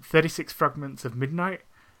 and 36 Fragments of Midnight.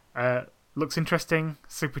 Looks interesting,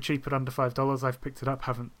 super cheap at under $5. I've picked it up,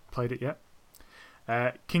 haven't played it yet.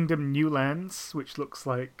 Kingdom New Lands, which looks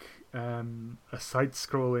like a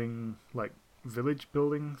side-scrolling like village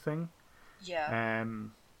building thing. Yeah.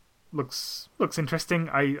 Looks interesting.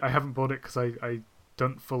 I haven't bought it because I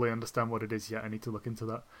don't fully understand what it is yet. I need to look into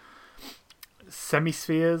that.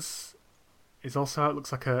 Semispheres is also out. It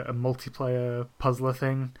looks like a multiplayer puzzler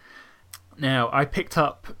thing. Now, I picked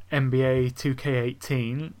up NBA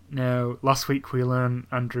 2K18. Now, last week we learned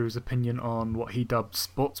Andrew's opinion on what he dubbed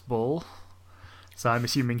sports ball. So I'm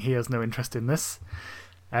assuming he has no interest in this.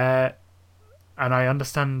 And I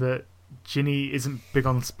understand that Ginny isn't big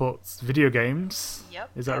on sports video games.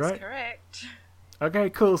 Yep, is that right? That's correct. Okay,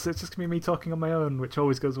 cool. So it's just going to be me talking on my own, which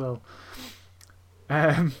always goes well.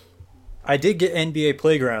 I did get NBA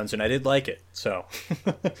Playgrounds, and I did like it, so...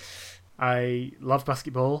 I love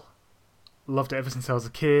basketball. Loved it ever since I was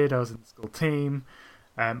a kid. I was in the school team.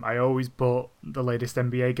 I always bought the latest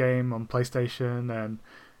NBA game on PlayStation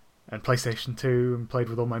and PlayStation 2 and played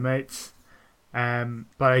with all my mates.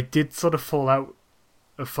 But I did sort of fall out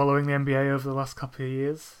of following the NBA over the last couple of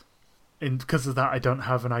years. And because of that, I don't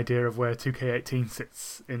have an idea of where 2K18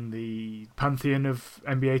 sits in the pantheon of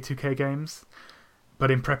NBA 2K games.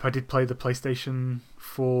 But in prep, I did play the PlayStation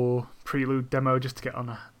 4 Prelude demo just to get on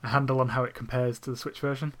a handle on how it compares to the Switch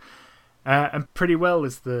version. And pretty well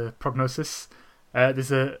is the prognosis.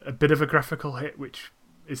 There's a bit of a graphical hit, which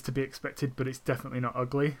is to be expected, but it's definitely not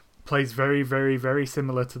ugly. Plays very, very, very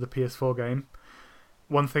similar to the PS4 game.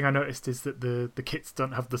 One thing I noticed is that the kits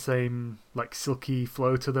don't have the same like silky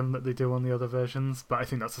flow to them that they do on the other versions, but I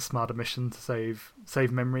think that's a smart omission to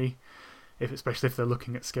save memory, especially if they're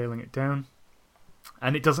looking at scaling it down.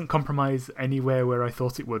 And it doesn't compromise anywhere where I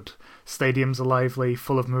thought it would. Stadiums are lively,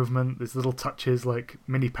 full of movement. There's little touches like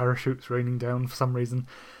mini parachutes raining down for some reason.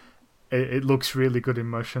 It looks really good in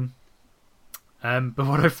motion. But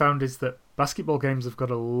what I've found is that basketball games have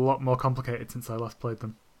got a lot more complicated since I last played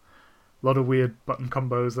them. A lot of weird button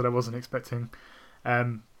combos that I wasn't expecting.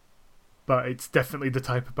 But it's definitely the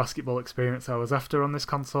type of basketball experience I was after on this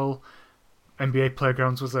console. NBA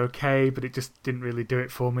Playgrounds was okay, but it just didn't really do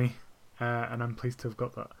it for me. And I'm pleased to have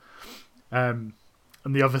got that. And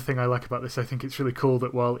the other thing I like about this, I think it's really cool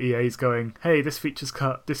that while EA's going, hey, this feature's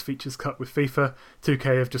cut with FIFA,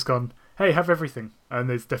 2K have just gone, hey, have everything.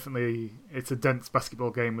 And it's a dense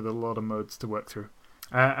basketball game with a lot of modes to work through.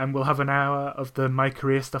 And we'll have an hour of the My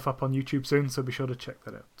Career stuff up on YouTube soon, so be sure to check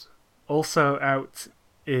that out. Also out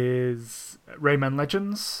is Rayman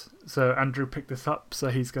Legends. So Andrew picked this up, so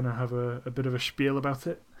he's going to have a bit of a spiel about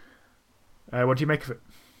it. What do you make of it?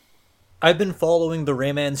 I've been following the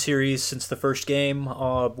Rayman series since the first game,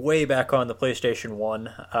 way back on the PlayStation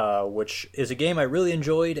 1, which is a game I really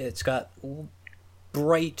enjoyed. It's got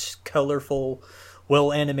bright, colorful,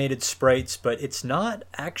 well-animated sprites, but it's not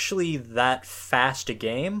actually that fast a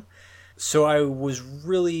game. So I was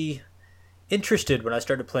really interested when I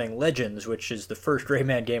started playing Legends, which is the first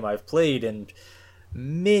Rayman game I've played in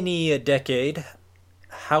many a decade,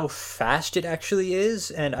 how fast it actually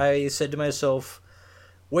is. And I said to myself,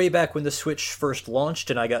 way back when the Switch first launched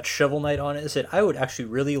and I got Shovel Knight on it, I said I would actually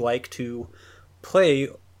really like to play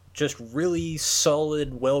just really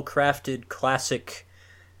solid, well-crafted, classic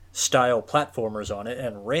style platformers on it,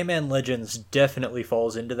 and Rayman Legends definitely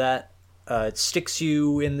falls into that. It sticks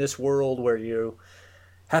you in this world where you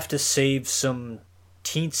have to save some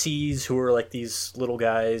teensies who are like these little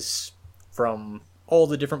guys from all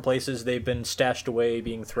the different places they've been stashed away,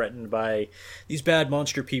 being threatened by these bad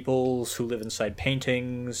monster peoples who live inside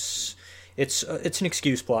paintings. It's an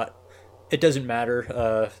excuse plot, it doesn't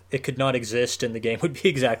matter. It could not exist and the game would be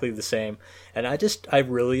exactly the same. And I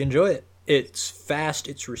really enjoy it. It's fast,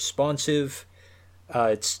 it's responsive,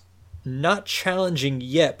 it's not challenging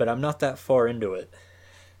yet, but I'm not that far into it.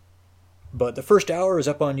 But the first hour is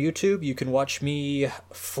up on YouTube. You can watch me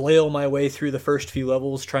flail my way through the first few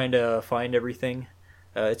levels trying to find everything.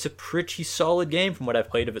 It's a pretty solid game from what I've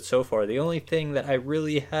played of it so far. The only thing that I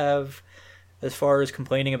really have as far as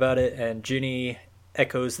complaining about it, and Ginny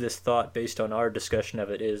echoes this thought based on our discussion of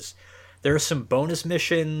it, is there are some bonus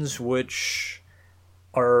missions which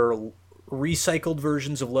are recycled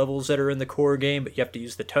versions of levels that are in the core game, but you have to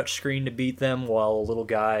use the touchscreen to beat them while a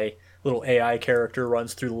little AI character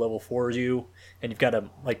runs through the level for you, and you've got to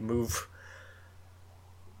like move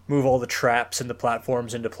all the traps and the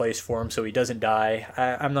platforms into place for him so he doesn't die.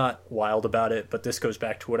 I'm not wild about it, but this goes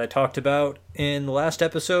back to what I talked about in the last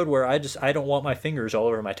episode, where I don't want my fingers all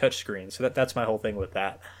over my touchscreen, so that's my whole thing with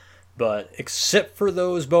that. But except for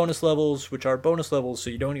those bonus levels, which are bonus levels, so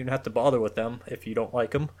you don't even have to bother with them if you don't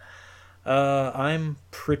like them, I'm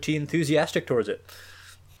pretty enthusiastic towards it.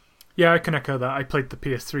 Yeah, I can echo that. I played the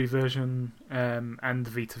PS3 version and the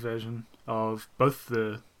Vita version of both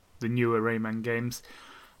the newer Rayman games,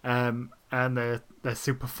 and they're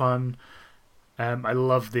super fun. I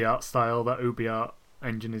love the art style. That UbiArt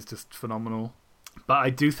engine is just phenomenal. But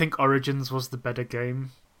I do think Origins was the better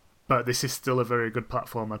game. But this is still a very good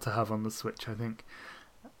platformer to have on the Switch, I think.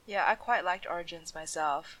 Yeah, I quite liked Origins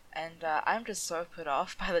myself, and I'm just so put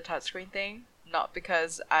off by the touchscreen thing. Not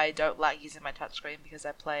because I don't like using my touchscreen, because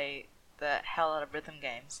I play the hell out of rhythm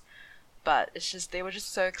games, but it's just they were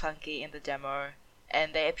just so clunky in the demo,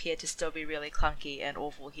 and they appear to still be really clunky and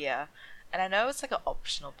awful here. And I know it's like an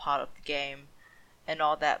optional part of the game and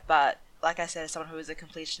all that, but like I said, as someone who is a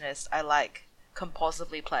completionist, I like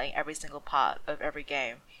compulsively playing every single part of every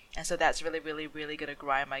game. And so that's really, really, really going to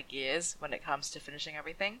grind my gears when it comes to finishing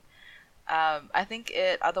everything. I think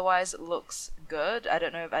it otherwise looks good. I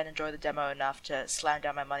don't know if I'd enjoy the demo enough to slam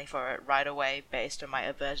down my money for it right away based on my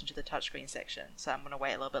aversion to the touchscreen section. So I'm going to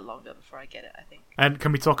wait a little bit longer before I get it, I think. And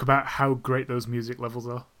can we talk about how great those music levels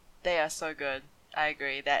are? They are so good. I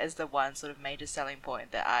agree. That is the one sort of major selling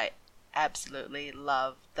point that I absolutely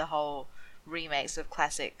love. The whole remakes of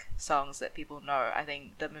classic songs that people know. I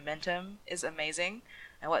think the momentum is amazing,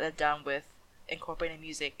 and what they've done with incorporating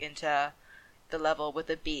music into the level with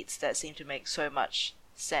the beats that seem to make so much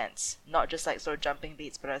sense. Not just like sort of jumping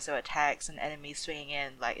beats, but also attacks and enemies swinging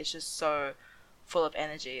in. Like, it's just so full of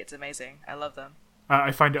energy. It's amazing. I love them.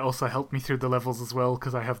 I find it also helped me through the levels as well,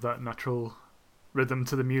 because I have that natural rhythm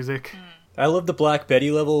to the music. I love the Black Betty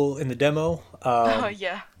level in the demo. Oh,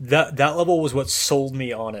 yeah. That level was what sold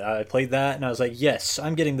me on it. I played that and I was like, yes,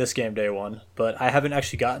 I'm getting this game day one. But I haven't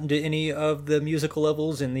actually gotten to any of the musical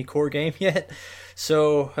levels in the core game yet.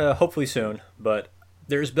 So hopefully soon. But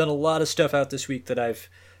there's been a lot of stuff out this week that I've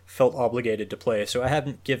felt obligated to play. So I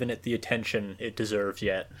haven't given it the attention it deserves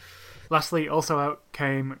yet. Lastly, also out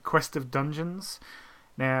came Quest of Dungeons.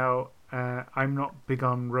 Now, I'm not big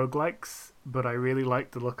on roguelikes, but I really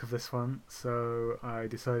liked the look of this one, so I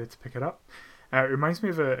decided to pick it up. It reminds me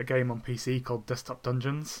of a game on PC called Desktop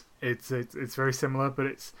Dungeons. It's very similar, but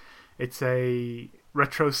it's a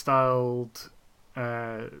retro-styled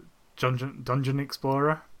dungeon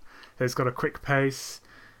explorer. It's got a quick pace.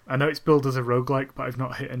 I know it's billed as a roguelike, but I've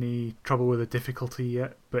not hit any trouble with the difficulty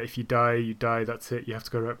yet. But if you die, you die, that's it. You have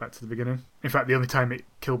to go right back to the beginning. In fact, the only time it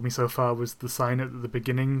killed me so far was the sign at the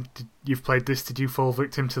beginning. You've played this, did you fall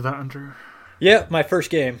victim to that, Andrew? Yeah, my first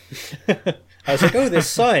game. I was like, oh, this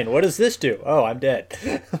sign, what does this do? Oh, I'm dead.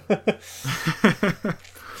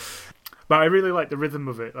 But I really like the rhythm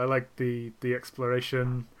of it. I like the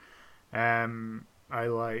exploration. I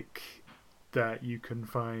like that you can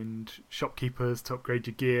find shopkeepers to upgrade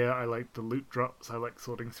your gear. I like the loot drops. I like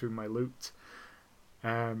sorting through my loot.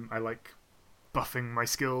 I like buffing my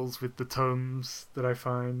skills with the tomes that I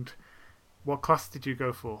find. What class did you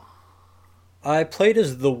go for? I played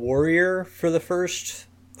as the warrior for the first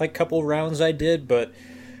couple rounds I did, but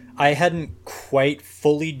I hadn't quite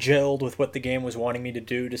fully gelled with what the game was wanting me to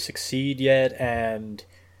do to succeed yet, and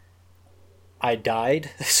I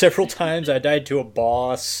died several times. I died to a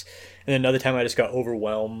boss, and another time I just got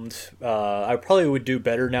overwhelmed. I probably would do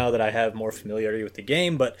better now that I have more familiarity with the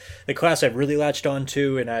game, but the class I've really latched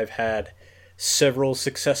onto, and I've had several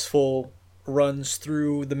successful runs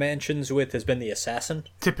through the mansions with, has been the assassin.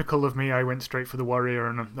 Typical of me, I went straight for the warrior,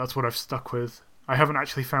 and that's what I've stuck with. I haven't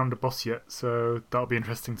actually found a boss yet, so that'll be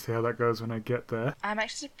interesting to see how that goes when I get there. I'm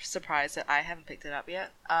actually surprised that I haven't picked it up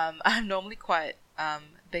yet. I'm normally quite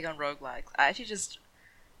big on roguelikes. I actually just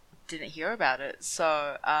didn't hear about it,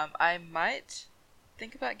 so I might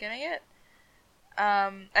think about getting it.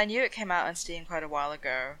 I knew it came out on Steam quite a while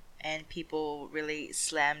ago, and people really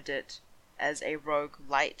slammed it as a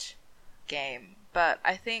roguelite game. But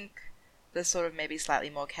I think the sort of maybe slightly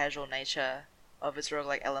more casual nature of its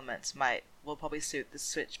roguelike elements will probably suit the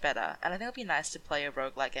Switch better. And I think it'll be nice to play a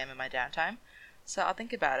roguelike game in my downtime. So I'll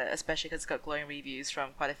think about it, especially because it's got glowing reviews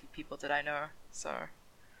from quite a few people that I know. So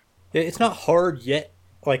Yeah, it's not hard yet.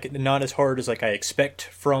 Like, not as hard as like I expect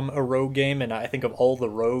from a rogue game, and I think of all the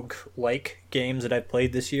rogue-like games that I've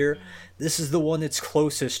played this year, this is the one that's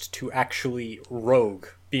closest to actually rogue,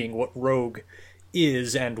 being what rogue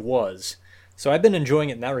is and was. So I've been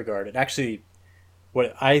enjoying it in that regard. It actually,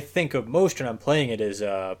 what I think of most when I'm playing it is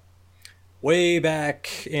way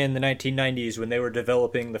back in the 1990s when they were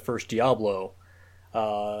developing the first Diablo,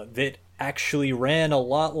 that actually ran a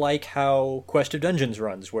lot like how Quest of Dungeons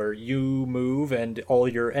runs, where you move and all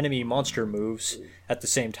your enemy monster moves at the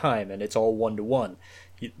same time, and it's all one-to-one.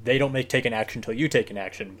 They don't take an action until you take an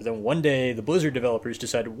action. But then one day, the Blizzard developers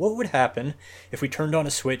decided, what would happen if we turned on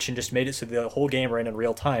a switch and just made it so the whole game ran in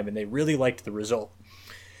real time, and they really liked the result.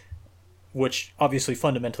 Which obviously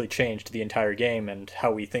fundamentally changed the entire game and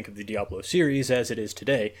how we think of the Diablo series as it is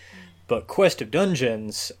today. But Quest of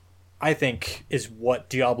Dungeons, I think, is what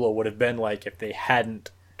Diablo would have been like if they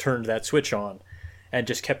hadn't turned that switch on and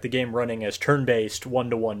just kept the game running as turn-based,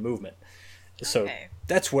 one-to-one movement. So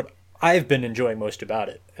that's what I've been enjoying most about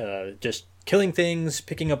it. Just killing things,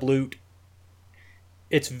 picking up loot.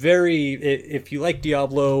 It's very... If you like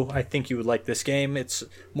Diablo, I think you would like this game. It's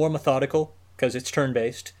more methodical, because it's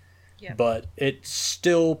turn-based, but it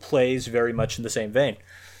still plays very much in the same vein.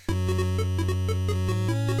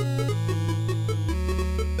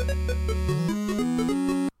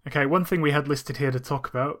 Okay, one thing we had listed here to talk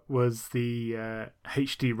about was the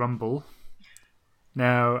HD Rumble.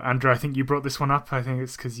 Now, Andrew, I think you brought this one up. I think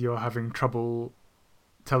it's because you're having trouble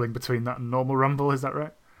telling between that and normal Rumble. Is that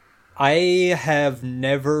right? I have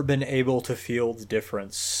never been able to feel the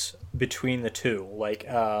difference between the two. Like,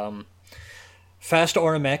 Fast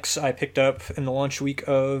RMX I picked up in the launch week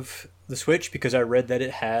of the Switch because I read that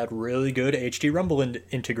it had really good HD Rumble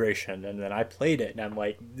integration, and then I played it, and I'm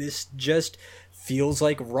like, this just feels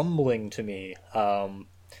like rumbling to me.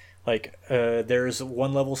 There's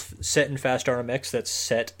one level set in Fast RMX that's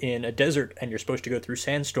set in a desert, and you're supposed to go through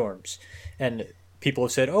sandstorms, and people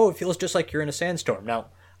have said, oh, it feels just like you're in a sandstorm. Now,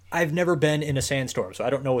 I've never been in a sandstorm, so I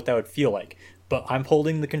don't know what that would feel like, but I'm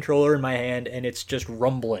holding the controller in my hand, and it's just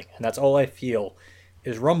rumbling, and that's all I feel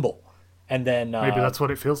is rumble. And then maybe that's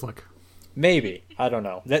what it feels like. Maybe. I don't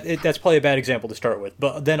know. That's probably a bad example to start with.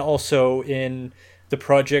 But then also in the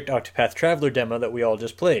Project Octopath Traveler demo that we all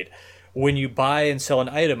just played, when you buy and sell an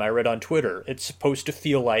item, I read on Twitter, it's supposed to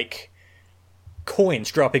feel like coins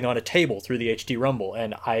dropping on a table through the HD Rumble.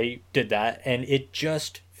 And I did that, and it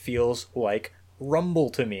just feels like rumble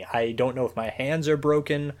to me. I don't know if my hands are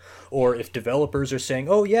broken, or if developers are saying,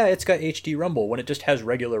 oh yeah, it's got HD Rumble, when it just has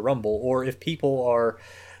regular rumble, or if people are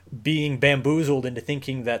being bamboozled into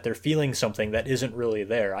thinking that they're feeling something that isn't really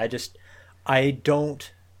there. I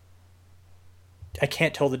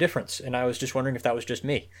can't tell the difference, and I was just wondering if that was just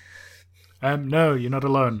me. No, you're not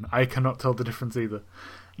alone. I cannot tell the difference either.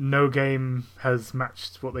 No game has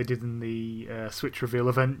matched what they did in the Switch reveal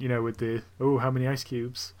event, with the, how many ice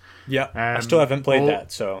cubes? Yeah, I still haven't played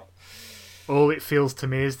that, so... All it feels to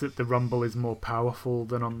me is that the Rumble is more powerful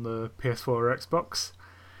than on the PS4 or Xbox.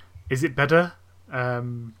 Is it better?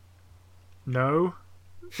 No.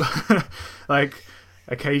 Like,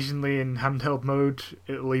 occasionally in handheld mode,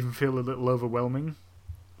 it'll even feel a little overwhelming.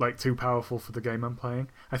 Like, too powerful for the game I'm playing.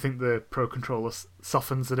 I think the Pro Controller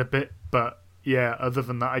softens it a bit, but yeah, other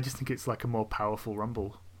than that, I just think it's like a more powerful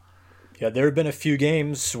Rumble. Yeah, there have been a few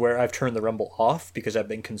games where I've turned the Rumble off because I've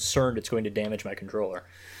been concerned it's going to damage my controller.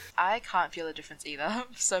 I can't feel the difference either,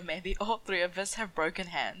 so maybe all three of us have broken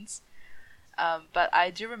hands. But I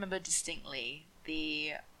do remember distinctly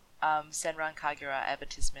the Senran Kagura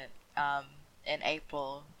advertisement in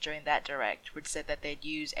April during that direct, which said that they'd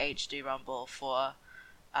use HD Rumble for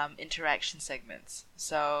interaction segments.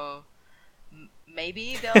 So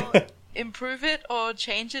maybe they'll improve it or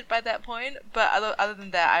change it by that point. But other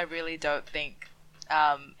than that, I really don't think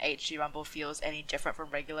HD Rumble feels any different from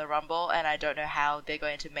regular Rumble, and I don't know how they're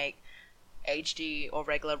going to make HD or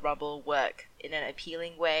regular Rumble work in an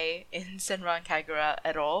appealing way in Senran Kagura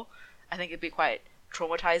at all. I think it'd be quite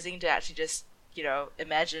traumatizing to actually just,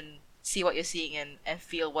 see what you're seeing and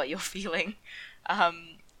feel what you're feeling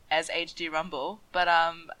as HD Rumble. But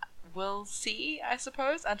we'll see, I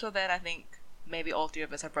suppose. Until then, I think maybe all three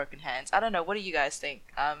of us have broken hands. I don't know. What do you guys think,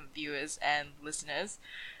 viewers and listeners?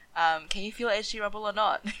 Can you feel HD Rumble or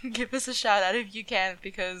not? Give us a shout out if you can,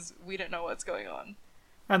 because we don't know what's going on.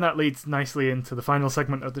 And that leads nicely into the final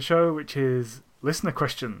segment of the show, which is listener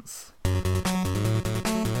questions.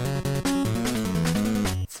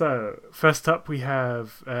 So, first up we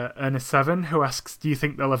have Ernest7, who asks, do you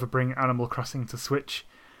think they'll ever bring Animal Crossing to Switch?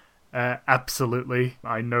 Absolutely.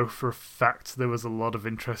 I know for a fact there was a lot of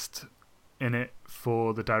interest in it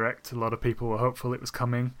for the Direct. A lot of people were hopeful it was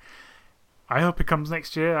coming. I hope it comes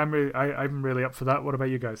next year. I'm really up for that. What about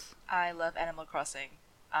you guys? I love Animal Crossing.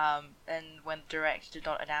 And when Direct did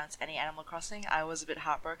not announce any Animal Crossing, I was a bit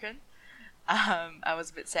heartbroken. I was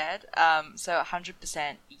a bit sad. So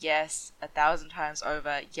 100% yes, 1,000 times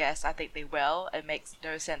over, yes, I think they will. It makes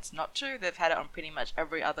no sense not to. They've had it on pretty much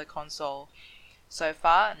every other console so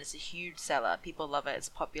far, and it's a huge seller. People love it. It's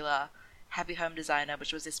popular. Happy Home Designer,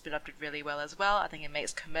 which was a spin-off, did really well as well. I think it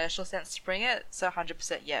makes commercial sense to bring it. So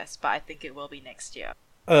 100% yes, but I think it will be next year.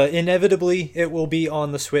 Inevitably, it will be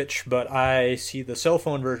on the Switch, but I see the cell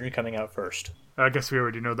phone version coming out first. I guess we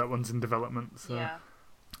already know that one's in development. So. Yeah.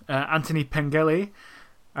 Anthony Pengeli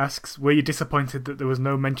asks, were you disappointed that there was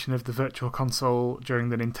no mention of the Virtual Console during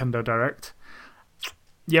the Nintendo Direct?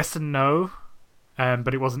 Yes and no,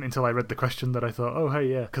 but it wasn't until I read the question that I thought, oh, hey,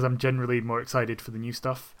 yeah, because I'm generally more excited for the new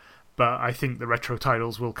stuff. But I think the retro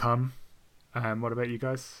titles will come. What about you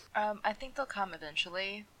guys? I think they'll come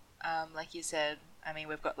eventually. Like you said, I mean,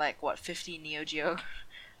 we've got 50 Neo Geo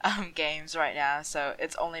games right now, so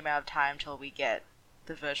it's only a matter of time till we get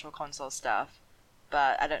the Virtual Console stuff.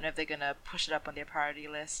 But I don't know if they're going to push it up on their priority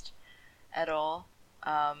list at all.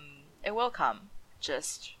 It will come,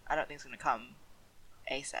 just I don't think it's going to come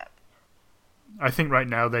ASAP. I think right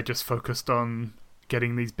now they're just focused on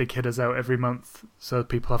getting these big hitters out every month so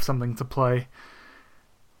people have something to play.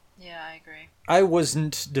 Yeah, I agree. I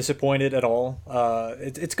wasn't disappointed at all.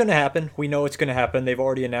 It's going to happen. We know it's going to happen. They've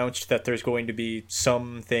already announced that there's going to be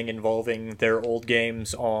something involving their old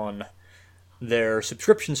games on their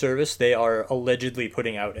subscription service they are allegedly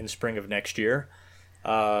putting out in spring of next year.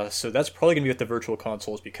 So that's probably going to be what the Virtual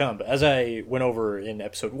Console has become. But as I went over in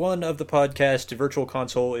episode 1 of the podcast, the Virtual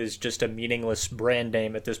Console is just a meaningless brand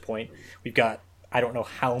name at this point. We've got, I don't know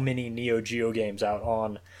how many Neo Geo games out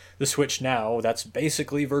on the Switch now. That's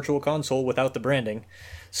basically Virtual Console without the branding.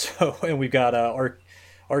 So, and we've got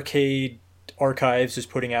Arcade Archives is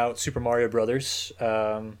putting out Super Mario Brothers.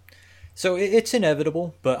 So it's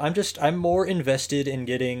inevitable, but I'm more invested in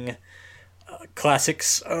getting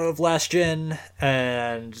classics of last gen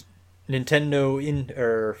and Nintendo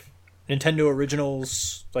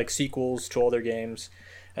originals, like sequels to all their games,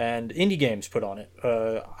 and indie games put on it.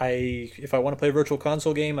 If I want to play a Virtual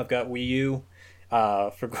Console game, I've got Wii U.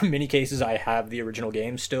 For many cases, I have the original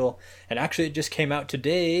game still, and actually it just came out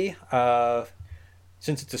today.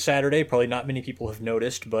 Since it's a Saturday, probably not many people have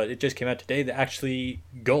noticed, but it just came out today that actually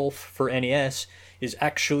Golf for NES is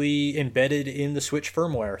actually embedded in the Switch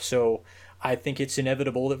firmware. So I think it's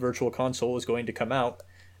inevitable that Virtual Console is going to come out.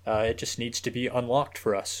 It just needs to be unlocked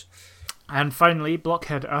for us. And finally,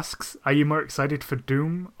 Blockhead asks, are you more excited for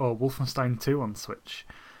Doom or Wolfenstein 2 on Switch?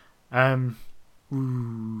 Tough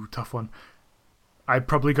one. I'd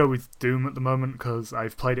probably go with Doom at the moment because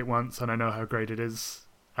I've played it once and I know how great it is,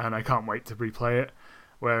 and I can't wait to replay it.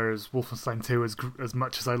 Whereas Wolfenstein 2, as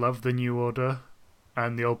much as I love the New Order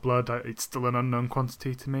and the Old Blood, it's still an unknown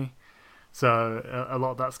quantity to me. So a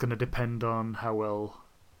lot of that's going to depend on how well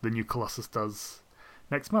the new Colossus does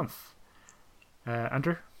next month.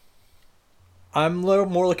 Andrew? I'm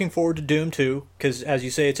more looking forward to Doom 2, because as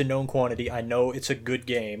you say, it's a known quantity. I know it's a good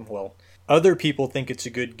game. Well, other people think it's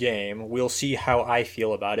a good game. We'll see how I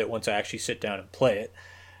feel about it once I actually sit down and play it.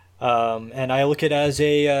 And I look at it as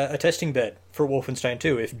a testing bed for Wolfenstein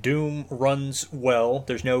 2. If Doom runs well,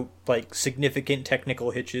 there's no significant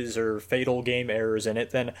technical hitches or fatal game errors in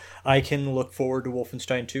it, then I can look forward to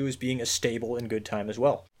Wolfenstein 2 as being a stable and good time as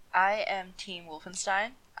well. I am Team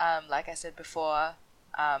Wolfenstein. Like I said before,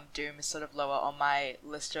 Doom is sort of lower on my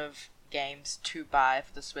list of games to buy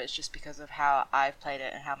for the Switch just because of how I've played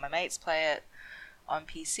it and how my mates play it on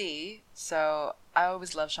PC. So I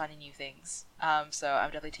always love shiny new things. So I'm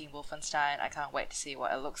definitely Team Wolfenstein. I can't wait to see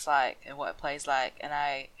what it looks like and what it plays like, and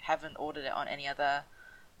I haven't ordered it on any other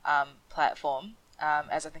platform.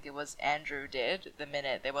 As I think it was Andrew did the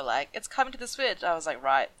minute they were like, it's coming to the Switch. I was like,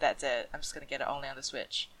 right, that's it. I'm just going to get it only on the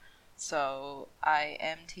Switch. So I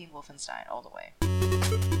am Team Wolfenstein all the way.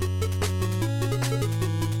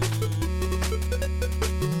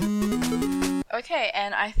 Okay,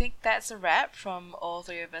 and I think that's a wrap from all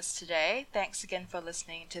three of us today. Thanks again for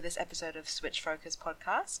listening to this episode of Switch Focus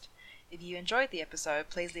Podcast. If you enjoyed the episode,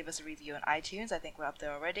 please leave us a review on iTunes. I think we're up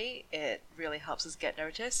there already. It really helps us get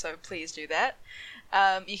noticed, so please do that.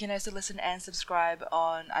 You can also listen and subscribe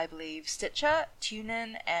on, I believe, Stitcher,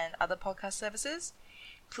 TuneIn, and other podcast services.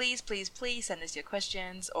 Please send us your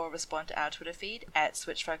questions or respond to our Twitter feed at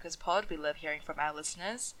SwitchFocusPod. We love hearing from our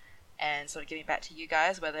listeners and sort of giving back to you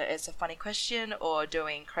guys, whether it's a funny question or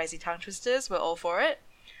doing crazy tongue twisters. We're all for it.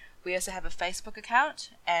 We also have a Facebook account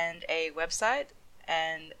and a website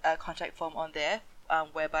and a contact form on there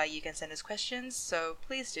whereby you can send us questions, so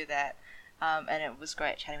please do that. And it was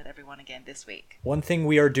great chatting with everyone again this week. One thing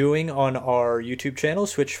we are doing on our YouTube channel,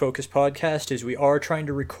 Switch Focus Podcast, is we are trying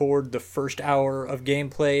to record the first hour of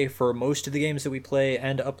gameplay for most of the games that we play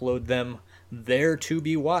and upload them there to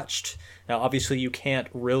be watched. Now, obviously, you can't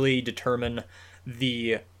really determine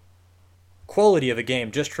the quality of a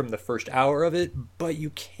game just from the first hour of it, but you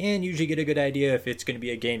can usually get a good idea if it's going to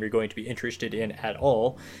be a game you're going to be interested in at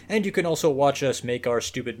all. And you can also watch us make our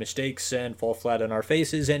stupid mistakes and fall flat on our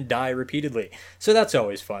faces and die repeatedly. So that's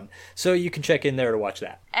always fun. So you can check in there to watch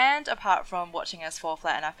that. And apart from watching us fall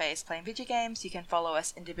flat on our face playing video games, you can follow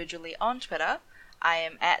us individually on Twitter. I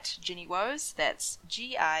am at Ginny Woes, that's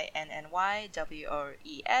GINNYWOES.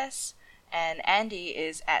 And Andy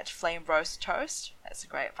is at Flame Roast Toast. That's a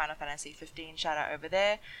great Final Fantasy 15 shout out over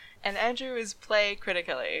there. And Andrew is Play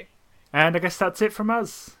Critically. And I guess that's it from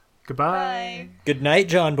us. Goodbye. Bye. Good night,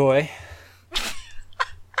 John Boy.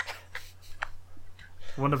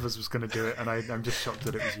 One of us was going to do it, and I'm just shocked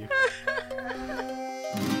that it was you.